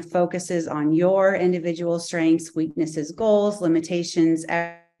program focuses on your individual strengths, weaknesses, goals, limitations,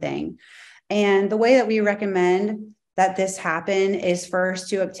 everything. And the way that we recommend that this happen is first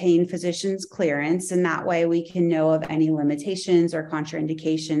to obtain physician's clearance, and that way we can know of any limitations or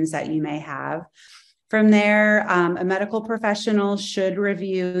contraindications that you may have. From there, a medical professional should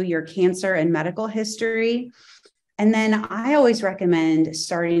review your cancer and medical history. And then I always recommend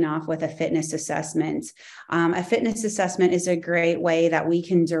starting off with a fitness assessment. A fitness assessment is a great way that we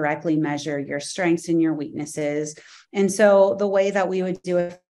can directly measure your strengths and your weaknesses. And so the way that we would do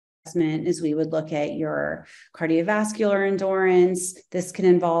a assessment is we would look at your cardiovascular endurance. This can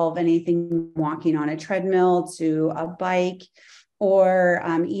involve anything walking on a treadmill to a bike, or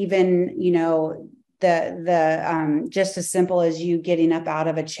even, the just as simple as you getting up out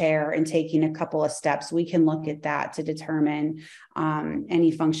of a chair and taking a couple of steps. We can look at that to determine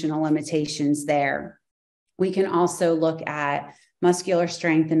any functional limitations there. We can also look at muscular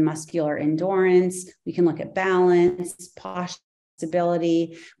strength and muscular endurance. We can look at balance, posture,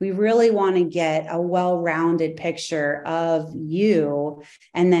 stability. We really want to get a well-rounded picture of you.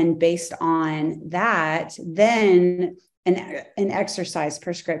 And then based on that, then an exercise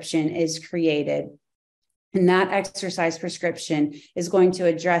prescription is created. And that exercise prescription is going to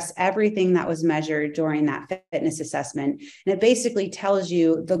address everything that was measured during that fitness assessment. And it basically tells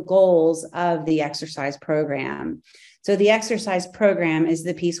you the goals of the exercise program. So the exercise program is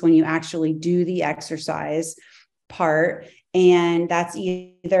the piece when you actually do the exercise part. And that's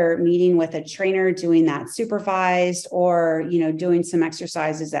either meeting with a trainer, doing that supervised, or, doing some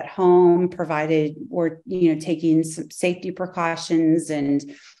exercises at home, provided we're, taking some safety precautions, and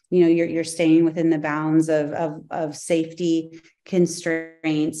you're staying within the bounds of safety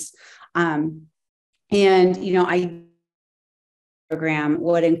constraints. I program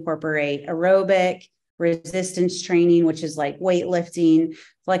would incorporate aerobic, resistance training, which is like weightlifting,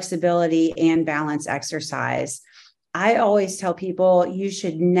 flexibility, and balance exercise. I always tell people you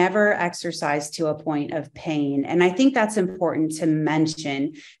should never exercise to a point of pain. And I think that's important to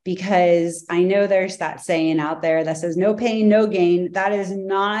mention, because I know there's that saying out there that says no pain, no gain. That is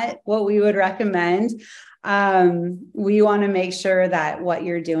not what we would recommend. We want to make sure that what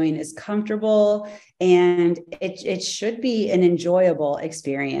you're doing is comfortable, and it should be an enjoyable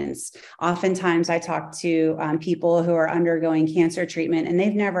experience. Oftentimes I talk to people who are undergoing cancer treatment and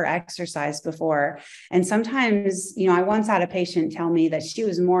they've never exercised before. And sometimes, I once had a patient tell me that she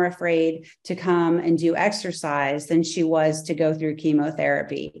was more afraid to come and do exercise than she was to go through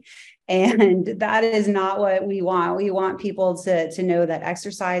chemotherapy. And that is not what we want. We want people to know that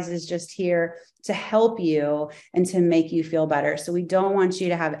exercise is just here to help you and to make you feel better. So we don't want you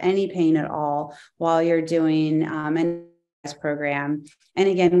to have any pain at all while you're doing an exercise program. And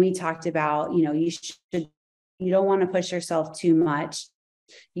again, we talked about, you don't want to push yourself too much.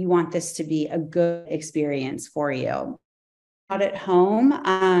 You want this to be a good experience for you. Out at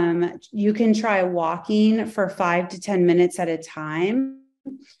home, you can try walking for 5 to 10 minutes at a time.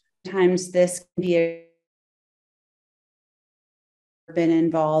 Sometimes this can be been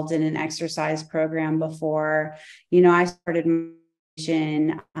involved in an exercise program before. I started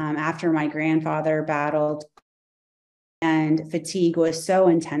after my grandfather battled, and fatigue was so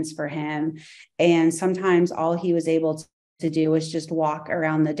intense for him. And sometimes all he was able to do was just walk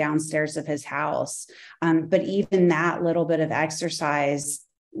around the downstairs of his house. But even that little bit of exercise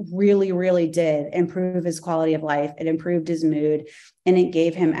really, really did improve his quality of life. It improved his mood, and it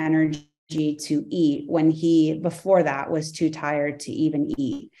gave him energy to eat when he, before that, was too tired to even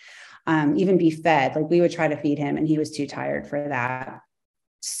eat, even be fed. Like, we would try to feed him and he was too tired for that.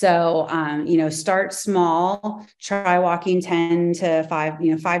 So, start small, try walking 5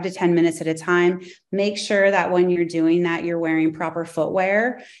 to 10 minutes at a time. Make sure that when you're doing that, you're wearing proper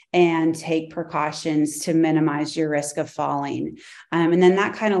footwear and take precautions to minimize your risk of falling. And then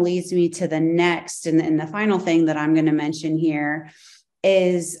that kind of leads me to the next and the final thing that I'm going to mention here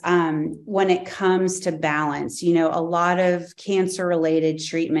is when it comes to balance. A lot of cancer-related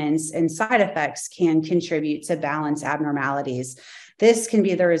treatments and side effects can contribute to balance abnormalities. This can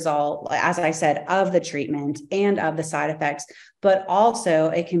be the result, as I said, of the treatment and of the side effects, but also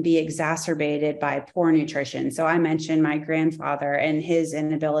it can be exacerbated by poor nutrition. So I mentioned my grandfather and his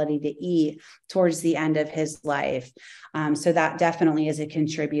inability to eat towards the end of his life. So that definitely is a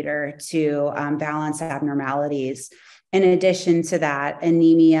contributor to balance abnormalities. In addition to that,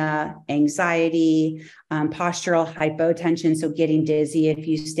 anemia, anxiety, postural hypotension, so getting dizzy if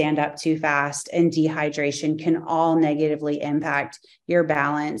you stand up too fast, and dehydration can all negatively impact your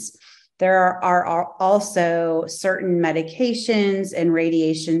balance. There are also certain medications and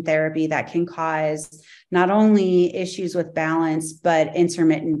radiation therapy that can cause not only issues with balance, but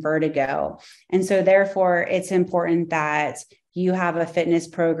intermittent vertigo. And so therefore, it's important that you have a fitness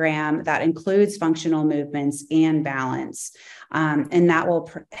program that includes functional movements and balance. And that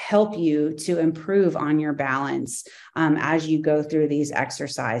will help you to improve on your balance as you go through these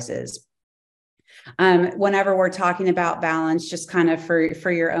exercises. Whenever we're talking about balance, just kind of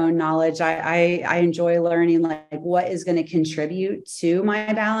for your own knowledge, I enjoy learning like what is going to contribute to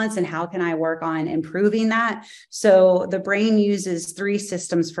my balance and how can I work on improving that. So the brain uses 3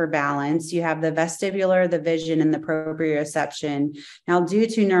 systems for balance. You have the vestibular, the vision, and the proprioception. Now, due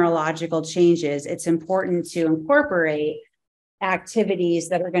to neurological changes, it's important to incorporate activities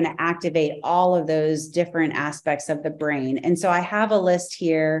that are going to activate all of those different aspects of the brain. And so I have a list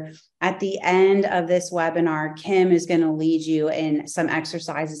here. At the end of this webinar, Kim is going to lead you in some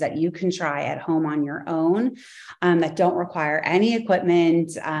exercises that you can try at home on your own that don't require any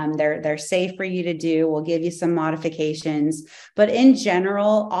equipment. They're safe for you to do. We'll give you some modifications. But in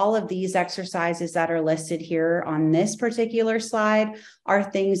general, all of these exercises that are listed here on this particular slide are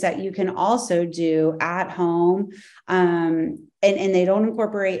things that you can also do at home. And they don't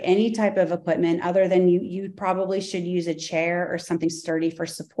incorporate any type of equipment other than you probably should use a chair or something sturdy for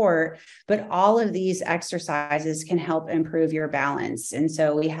support. But all of these exercises can help improve your balance. And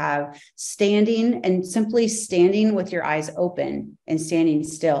so we have standing, and simply standing with your eyes open and standing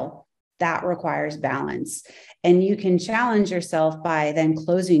still. That requires balance. And you can challenge yourself by then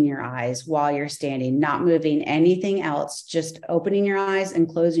closing your eyes while you're standing, not moving anything else, just opening your eyes and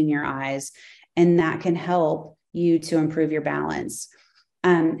closing your eyes. And that can help you to improve your balance.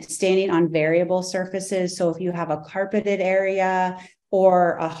 Standing on variable surfaces. So if you have a carpeted area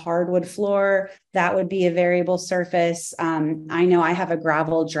or a hardwood floor, that would be a variable surface. I know I have a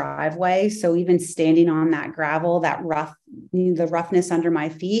gravel driveway. So even standing on that gravel, the roughness under my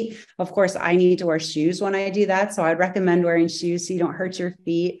feet, of course, I need to wear shoes when I do that. So I'd recommend wearing shoes so you don't hurt your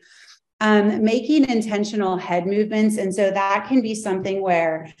feet. Making intentional head movements. And so that can be something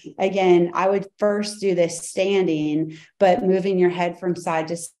where, again, I would first do this standing, but moving your head from side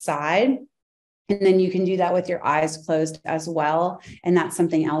to side. And then you can do that with your eyes closed as well. And that's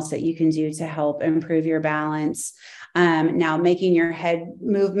something else that you can do to help improve your balance. Now, making your head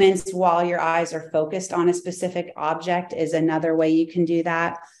movements while your eyes are focused on a specific object is another way you can do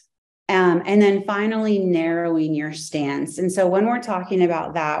that. And then finally, narrowing your stance. And so when we're talking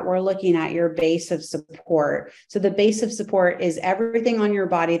about that, we're looking at your base of support. So the base of support is everything on your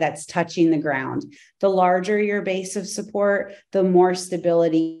body that's touching the ground. The larger your base of support, the more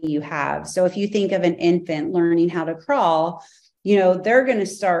stability you have. So if you think of an infant learning how to crawl, they're going to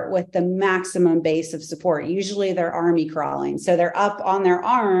start with the maximum base of support. Usually they're army crawling. So they're up on their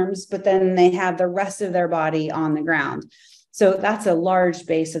arms, but then they have the rest of their body on the ground. So that's a large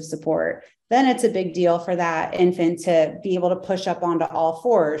base of support. Then it's a big deal for that infant to be able to push up onto all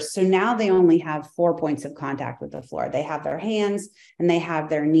fours. So now they only have 4 points of contact with the floor. They have their hands and they have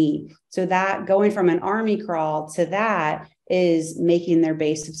their knee. So that going from an army crawl to that is making their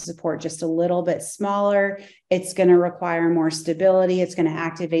base of support just a little bit smaller. It's going to require more stability. It's going to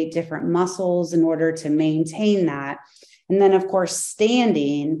activate different muscles in order to maintain that. And then, of course,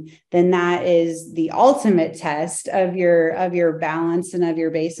 standing, then that is the ultimate test of your balance and of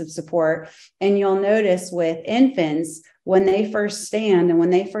your base of support. And you'll notice with infants, when they first stand and when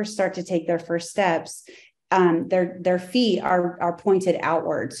they first start to take their first steps, their feet are pointed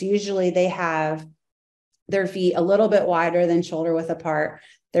outwards. Usually they have their feet a little bit wider than shoulder width apart,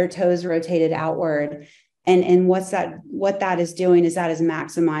 their toes rotated outward. And what that is doing is that is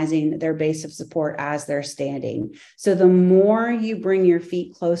maximizing their base of support as they're standing. So the more you bring your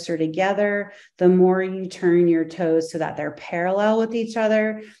feet closer together, the more you turn your toes so that they're parallel with each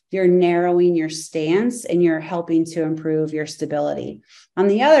other, you're narrowing your stance and you're helping to improve your stability. On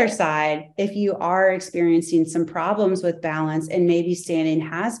the other side, if you are experiencing some problems with balance and maybe standing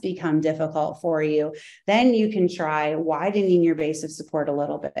has become difficult for you, then you can try widening your base of support a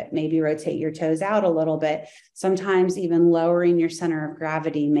little bit, maybe rotate your toes out a little bit. Sometimes even lowering your center of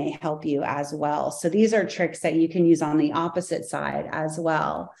gravity may help you as well. So these are tricks that you can use on the opposite side as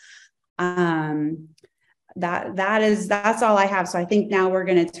well. That's all I have. So I think now we're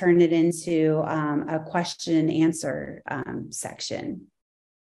going to turn it into a question and answer section.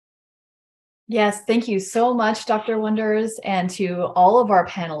 Yes, thank you so much, Dr. Wonders, and to all of our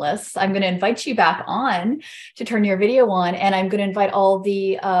panelists. I'm going to invite you back on to turn your video on, and I'm going to invite all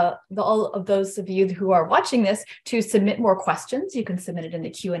of those of you who are watching this to submit more questions. You can submit it in the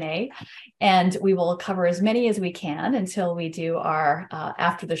Q&A, and we will cover as many as we can until we do our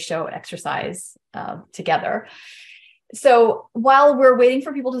after the show exercise together. So while we're waiting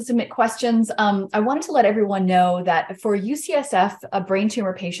for people to submit questions, I wanted to let everyone know that for UCSF brain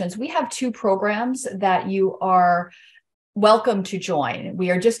tumor patients, we have 2 programs that you are welcome to join.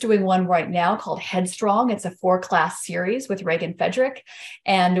 We are just doing one right now called Headstrong. It's a 4-class series with Reagan Fedrick.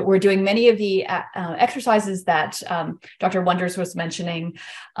 And we're doing many of the exercises that Dr. Wonders was mentioning,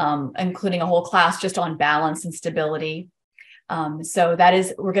 including a whole class just on balance and stability. So that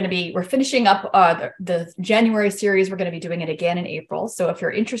is, we're finishing up the January series. We're going to be doing it again in April. So if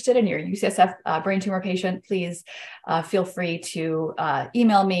you're interested and you're a UCSF brain tumor patient, please feel free to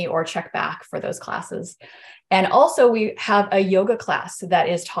email me or check back for those classes. And also we have a yoga class that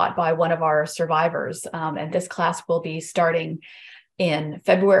is taught by one of our survivors. And this class will be starting in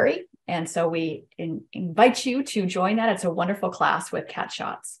February. And so we invite you to join that. It's a wonderful class with cat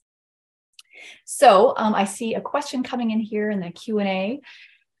shots. So I see a question coming in here in the Q&A.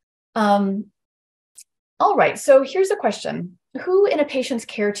 All right, so here's a question. Who in a patient's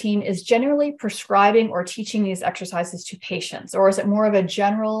care team is generally prescribing or teaching these exercises to patients? Or is it more of a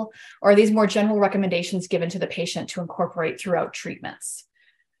general, or are these more general recommendations given to the patient to incorporate throughout treatments?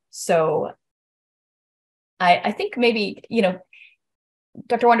 So I think maybe,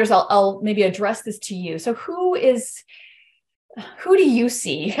 Dr. Wonders, I'll maybe address this to you. So who do you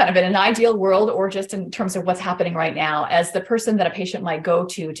see kind of in an ideal world, or just in terms of what's happening right now, as the person that a patient might go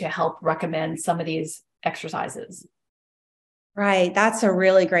to help recommend some of these exercises? Right. That's a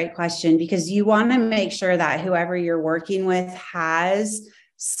really great question, because you want to make sure that whoever you're working with has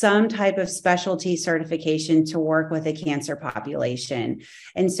some type of specialty certification to work with a cancer population.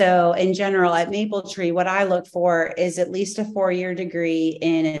 And so in general at Mapletree, what I look for is at least a 4-year degree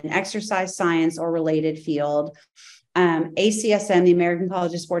in an exercise science or related field. ACSM, the American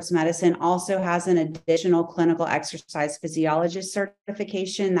College of Sports Medicine, also has an additional clinical exercise physiologist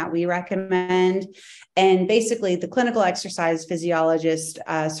certification that we recommend. And basically, the clinical exercise physiologist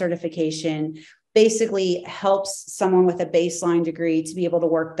certification basically helps someone with a baseline degree to be able to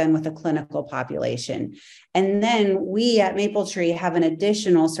work then with a clinical population. And then we at Mapletree have an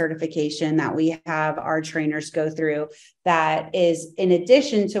additional certification that we have our trainers go through that is, in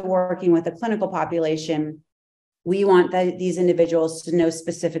addition to working with a clinical population, we want these individuals to know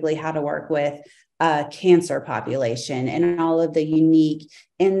specifically how to work with a cancer population and all of the unique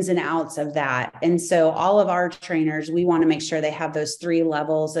ins and outs of that. And so all of our trainers, we want to make sure they have those 3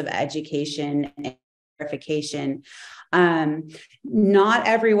 levels of education and verification. Not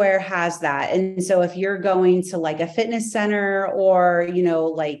everywhere has that. And so if you're going to like a fitness center or,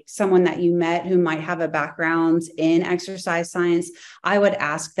 like someone that you met who might have a background in exercise science, I would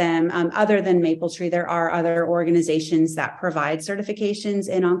ask them, other than Mapletree, there are other organizations that provide certifications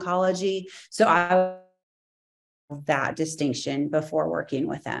in oncology. So I would that distinction before working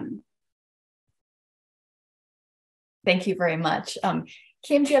with them. Thank you very much.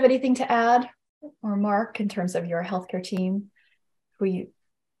 Kim, do you have anything to add? Or Mark, in terms of your healthcare team? I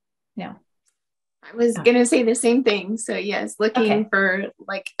was going to say the same thing. So yes, looking for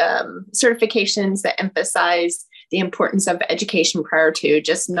certifications that emphasize the importance of education prior to,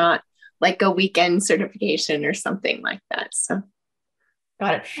 just not like a weekend certification or something like that. So.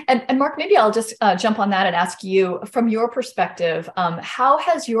 Got it. And Mark, maybe I'll just jump on that and ask you, from your perspective, how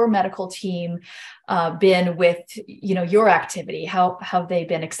has your medical team been with, your activity? How have they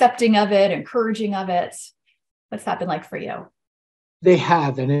been accepting of it, encouraging of it? What's that been like for you? They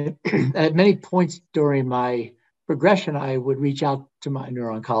have. And at many points during my progression, I would reach out to my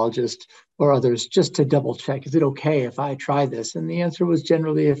neuro-oncologist or others just to double check, is it okay if I try this? And the answer was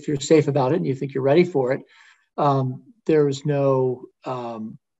generally, if you're safe about it and you think you're ready for it, there is no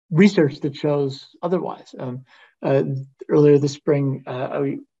research that shows otherwise. Earlier this spring,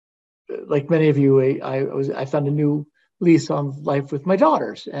 like many of you, I found a new lease on life with my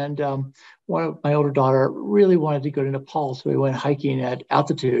daughters, and my older daughter really wanted to go to Nepal, so we went hiking at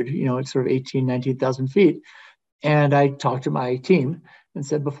altitude, at sort of 19,000 feet. And I talked to my team and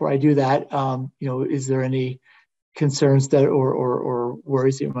said, before I do that, is there any concerns that or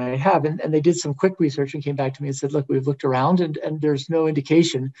worries you might have? And they did some quick research and came back to me and said, look, we've looked around and there's no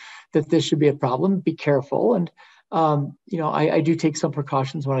indication that this should be a problem. Be careful. And I do take some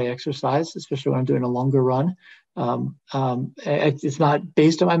precautions when I exercise, especially when I'm doing a longer run. It's not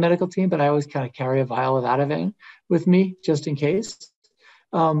based on my medical team, but I always kind of carry a vial of Ativan with me just in case.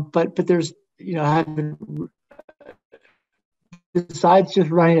 But there's, I haven't, besides just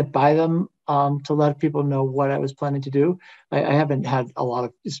running it by them to let people know what I was planning to do, I haven't had a lot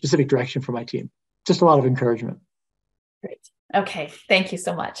of specific direction for my team, just a lot of encouragement. Great. Okay, thank you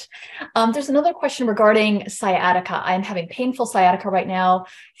so much. There's another question regarding sciatica. I'm having painful sciatica right now.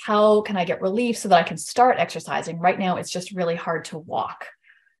 How can I get relief so that I can start exercising? Right now, it's just really hard to walk.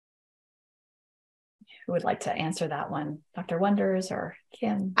 who would like to answer that one? Dr. Wonders or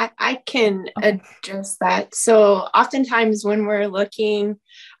Kim? I can address that. So oftentimes when we're looking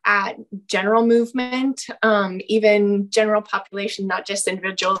at general movement, even general population, not just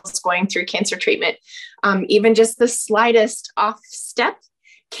individuals going through cancer treatment, even just the slightest off step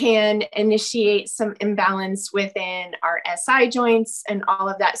can initiate some imbalance within our SI joints and all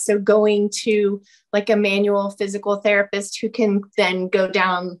of that. So going to like a manual physical therapist who can then go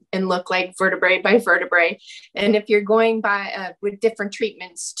down and look like vertebrae by vertebrae. And if you're going by with different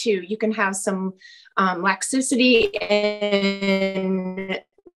treatments too, you can have some laxicity in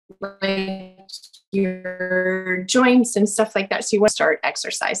like your joints and stuff like that. So you want to start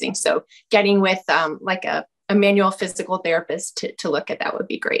exercising. So getting with like a manual physical therapist to look at that would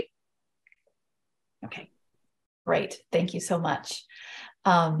be great. Okay, great. Thank you so much.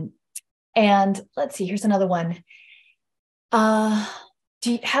 And let's see, here's another one. How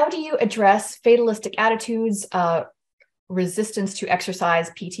do you address fatalistic attitudes, resistance to exercise,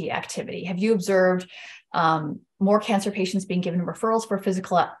 PT activity? Have you observed more cancer patients being given referrals for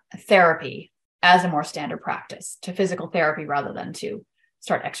physical therapy as a more standard practice, to physical therapy rather than to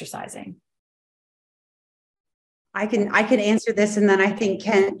start exercising? I can answer this, and then I think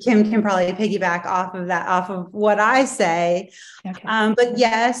Kim can probably piggyback off of what I say. Okay. But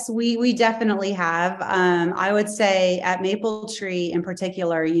yes, we definitely have. I would say at Maple Tree in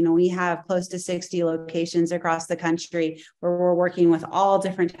particular, we have close to 60 locations across the country where we're working with all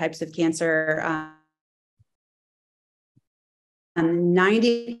different types of cancer.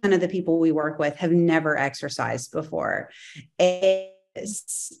 90% of the people we work with have never exercised before.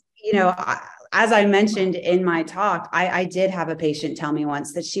 As I mentioned in my talk, I did have a patient tell me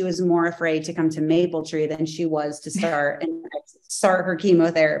once that she was more afraid to come to Maple Tree than she was to start her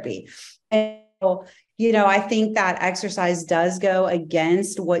chemotherapy. And I think that exercise does go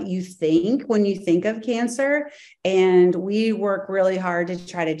against what you think when you think of cancer. And we work really hard to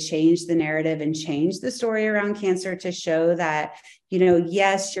try to change the narrative and change the story around cancer to show that,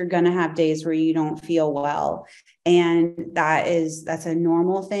 yes, you're going to have days where you don't feel well. And that's a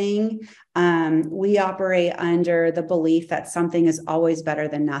normal thing. We operate under the belief that something is always better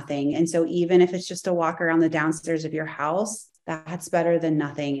than nothing. And so even if it's just a walk around the downstairs of your house, that's better than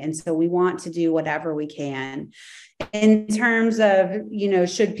nothing. And so we want to do whatever we can. In terms of,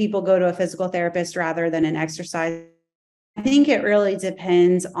 should people go to a physical therapist rather than an exercise? I think it really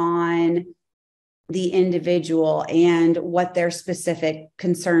depends on the individual and what their specific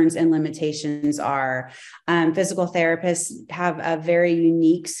concerns and limitations are. Physical therapists have a very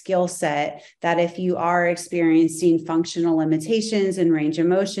unique skill set that if you are experiencing functional limitations and range of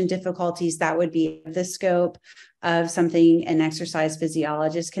motion difficulties, that would be the scope of something an exercise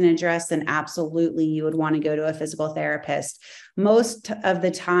physiologist can address, then absolutely you would want to go to a physical therapist. Most of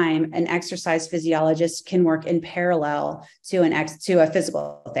the time, an exercise physiologist can work in parallel to a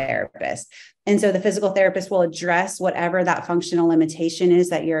physical therapist. And so the physical therapist will address whatever that functional limitation is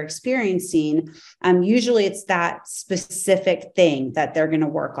that you're experiencing. Usually it's that specific thing that they're going to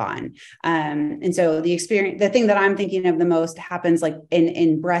work on. And so the thing that I'm thinking of the most happens like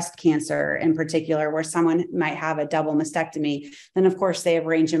in breast cancer in particular, where someone might have a double mastectomy. Then of course they have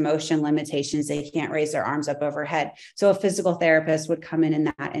range of motion limitations. They can't raise their arms up overhead. So a physical therapist would come in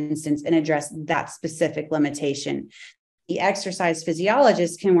that instance and address that specific limitation. The exercise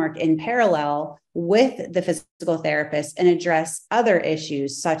physiologist can work in parallel with the physical therapist and address other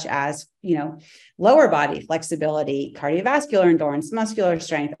issues such as, lower body flexibility, cardiovascular endurance, muscular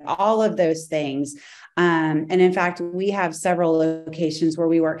strength, all of those things. And in fact, we have several locations where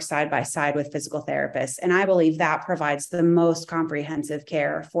we work side by side with physical therapists. And I believe that provides the most comprehensive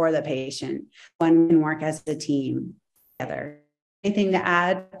care for the patient when we can work as a team together. Anything to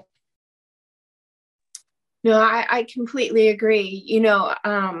add? No, I completely agree. You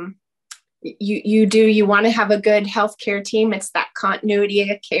want to have a good healthcare team. It's that continuity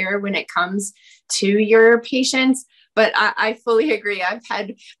of care when it comes to your patients. But I fully agree. I've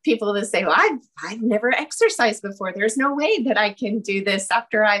had people that say, well, I've never exercised before. There's no way that I can do this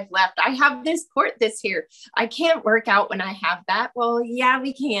after I've left. I have this port this here. I can't work out when I have that. Well, yeah,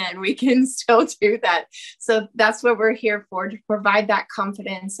 we can. We can still do that. So that's what we're here for, to provide that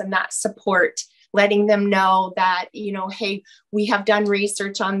confidence and that support, letting them know that, hey, we have done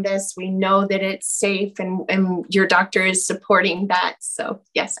research on this. We know that it's safe and your doctor is supporting that. So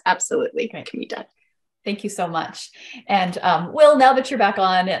yes, absolutely. It can be done. Thank you so much. And Will, now that you're back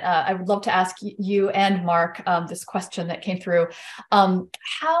on, I would love to ask you and Mark this question that came through.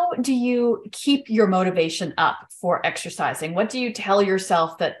 How do you keep your motivation up for exercising? What do you tell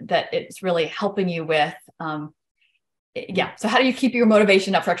yourself that it's really helping you with? yeah. So how do you keep your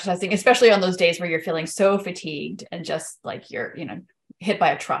motivation up for exercising, especially on those days where you're feeling so fatigued and just like you're, hit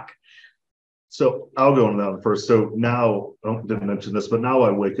by a truck? So I'll go on that one first. So now, I didn't mention this, but now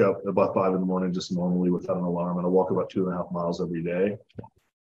I wake up about 5 a.m. just normally without an alarm, and I walk about 2.5 miles every day.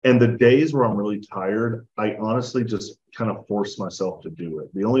 And the days where I'm really tired, I honestly just kind of force myself to do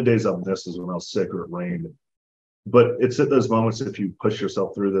it. The only days I've missed is when I was sick or it rained. But it's at those moments, if you push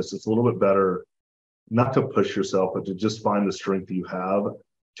yourself through this, it's a little bit better not to push yourself, but to just find the strength you have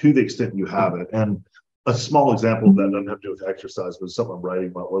to the extent you have it. And a small example of that doesn't have to do with exercise, but something I'm writing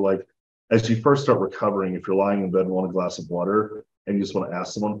about, where like, as you first start recovering, if you're lying in bed and want a glass of water and you just want to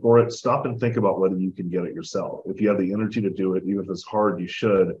ask someone for it, stop and think about whether you can get it yourself. If you have the energy to do it, even if it's hard, you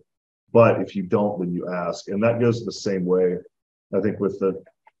should. But if you don't, then you ask. And that goes the same way, I think, with the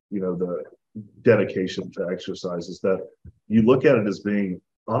dedication to exercise, is that you look at it as being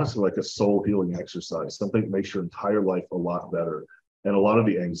honestly like a soul healing exercise, something that makes your entire life a lot better. And a lot of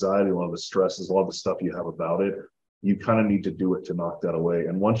the anxiety, a lot of the stresses, a lot of the stuff you have about it, you kind of need to do it to knock that away.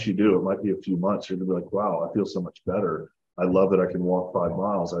 And once you do, it might be a few months, you're gonna be like, wow, I feel so much better. I love that I can walk 5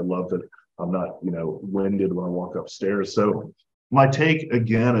 miles. I love that I'm not, winded when I walk upstairs. So my take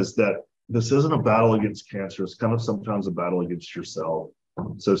again is that this isn't a battle against cancer. It's kind of sometimes a battle against yourself.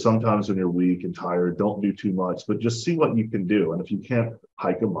 So sometimes when you're weak and tired, don't do too much, but just see what you can do. And if you can't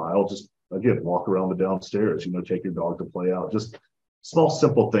hike a mile, just again, walk around the downstairs, take your dog to play out. Just small,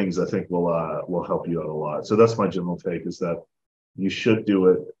 simple things I think will help you out a lot. So that's my general take, is that you should do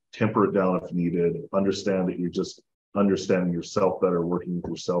it, temper it down if needed, understand that you're just understanding yourself better, working with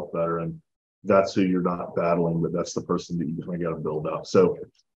yourself better. And that's who you're not battling, but that's the person that you kind of got to build up. So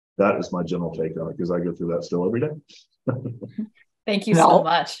that is my general take on it, because I go through that still every day. Thank you so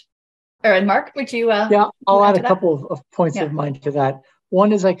much. All right, Mark, would you? I'll add a couple of points of mine to that.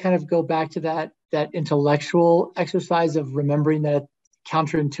 One is I kind of go back to that intellectual exercise of remembering that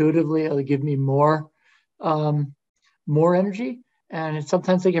counterintuitively it'll give me more energy. And it's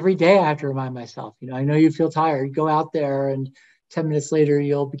sometimes like every day I have to remind myself, I know you feel tired, go out there, and 10 minutes later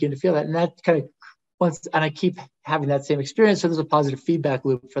you'll begin to feel that. And that kind of and I keep having that same experience. So there's a positive feedback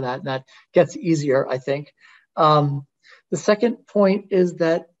loop for that. And that gets easier, I think. The second point is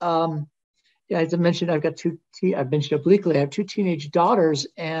that, as I mentioned, I've mentioned obliquely, I have 2 teenage daughters,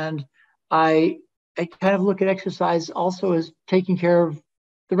 and I kind of look at exercise also as taking care of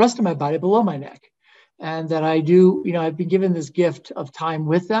the rest of my body below my neck. And that I do, I've been given this gift of time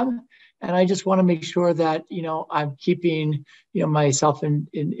with them. And I just want to make sure that, I'm keeping, myself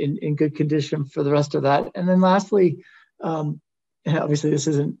in good condition for the rest of that. And then lastly, and obviously this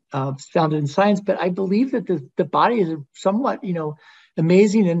isn't founded in science, but I believe that the body is a somewhat,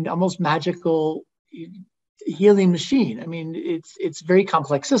 amazing and almost magical healing machine. I mean, it's a very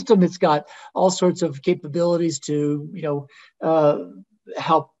complex system. It's got all sorts of capabilities to,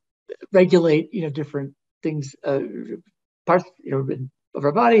 help regulate, different things, parts, of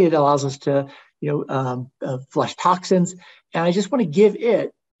our body. It allows us to, flush toxins. And I just want to give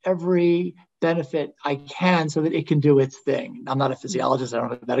it every benefit I can so that it can do its thing. I'm not a physiologist, I don't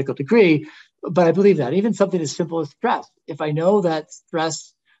have a medical degree, but I believe that. Even something as simple as stress. If I know that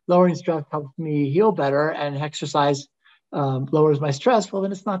lowering stress helps me heal better, and exercise lowers my stress, well,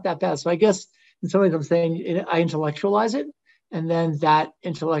 then it's not that bad. So I guess in some ways I'm saying I intellectualize it, and then that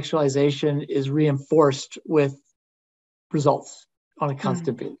intellectualization is reinforced with results on a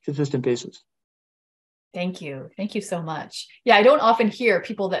consistent basis. Thank you. Thank you so much. Yeah, I don't often hear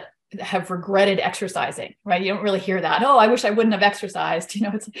people that have regretted exercising, right? You don't really hear that. Oh, I wish I wouldn't have exercised.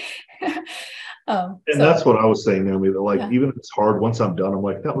 It's and that's what I was saying, Naomi, that even if it's hard, once I'm done, I'm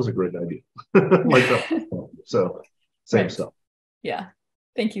like, that was a great idea. So same stuff. Yeah.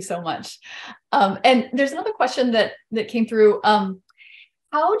 Thank you so much. And there's another question that came through.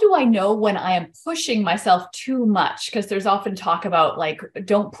 How do I know when I am pushing myself too much? Because there's often talk about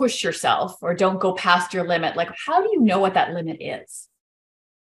don't push yourself or don't go past your limit. How do you know what that limit is?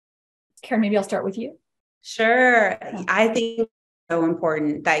 Karen, maybe I'll start with you. Sure. I think it's so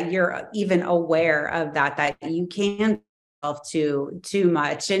important that you're even aware of that you can yourself too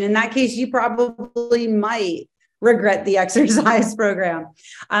much. And in that case, you probably might regret the exercise program.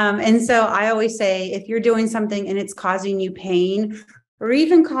 And so I always say, if you're doing something and it's causing you pain, or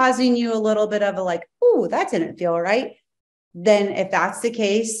even causing you a little bit of oh, that didn't feel right, then if that's the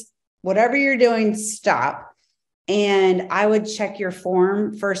case, whatever you're doing, stop. And I would check your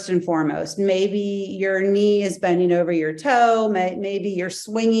form first and foremost. Maybe your knee is bending over your toe. Maybe you're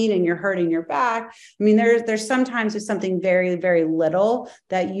swinging and you're hurting your back. I mean, there's sometimes something very, very little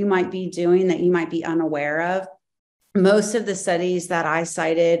that you might be doing that you might be unaware of. Most of the studies that I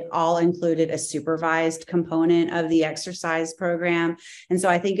cited all included a supervised component of the exercise program. And so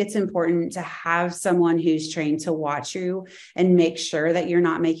I think it's important to have someone who's trained to watch you and make sure that you're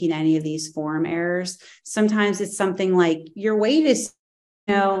not making any of these form errors. Sometimes it's something like your weight is,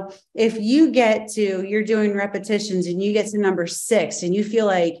 if you're doing repetitions and you get to number 6 and you feel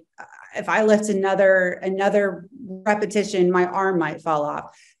like if I lift another repetition, my arm might fall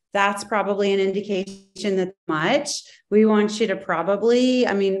off. That's probably an indication that much. We want you to probably,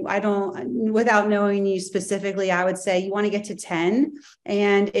 without knowing you specifically, I would say you want to get to 10.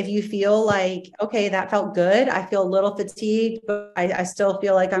 And if you feel like, okay, that felt good, I feel a little fatigued, but I still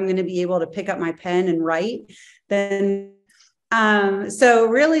feel like I'm going to be able to pick up my pen and write, then, so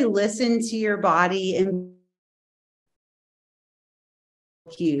really listen to your body and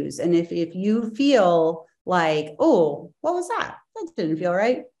cues. And if you feel like, oh, what was that? That didn't feel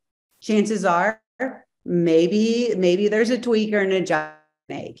right. Chances are maybe there's a tweak or an adjustment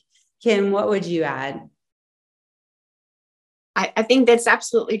to make. Kim, what would you add? I think that's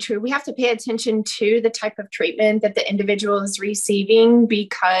absolutely true. We have to pay attention to the type of treatment that the individual is receiving,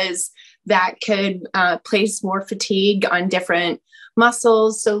 because that could place more fatigue on different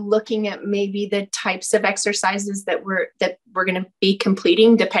muscles. So looking at maybe the types of exercises that we're going to be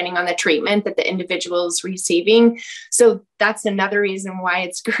completing depending on the treatment that the individual is receiving. So that's another reason why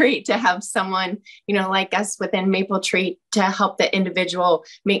it's great to have someone, like us within Maple Tree to help the individual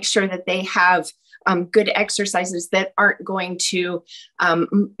make sure that they have good exercises that aren't going to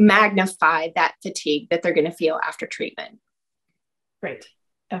magnify that fatigue that they're going to feel after treatment. Great.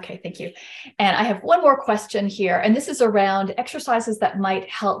 Okay, thank you. And I have one more question here, and this is around exercises that might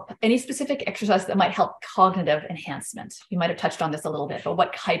help, any specific exercise that might help cognitive enhancement. You might have touched on this a little bit, but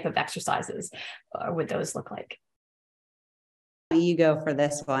what type of exercises would those look like? You go for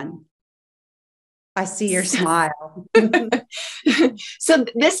this one. I see your smile. So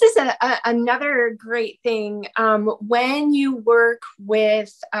this is another great thing. When you work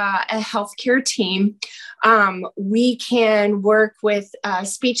with a healthcare team, we can work with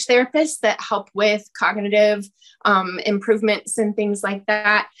speech therapists that help with cognitive improvements and things like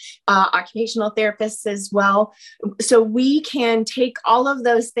that, occupational therapists as well. So we can take all of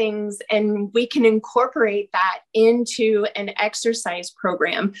those things and we can incorporate that into an exercise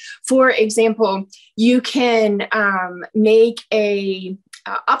program. For example, you can make a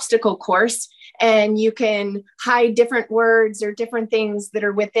obstacle course, and you can hide different words or different things that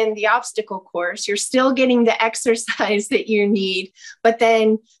are within the obstacle course. You're still getting the exercise that you need, but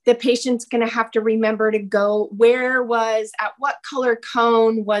then the patient's going to have to remember to go, at what color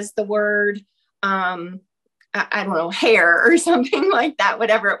cone was the word, I don't know, hair or something like that,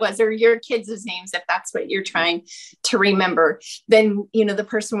 whatever it was, or your kids' names, if that's what you're trying to remember, then, the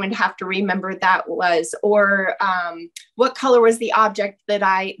person would have to remember that was, or what color was the object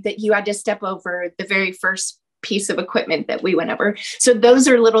that you had to step over, the very first piece of equipment that we went over. So those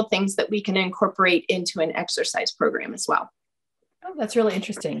are little things that we can incorporate into an exercise program as well. Oh, that's really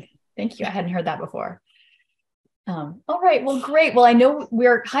interesting. Thank you. I hadn't heard that before. All right. Well, great. Well, I know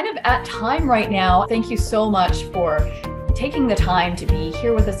we're kind of at time right now. Thank you so much for taking the time to be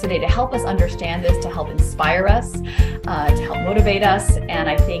here with us today to help us understand this, to help inspire us, to help motivate us. And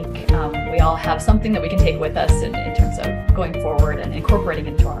I think we all have something that we can take with us in terms of going forward and incorporating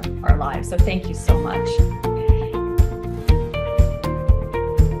into our lives. So thank you so much.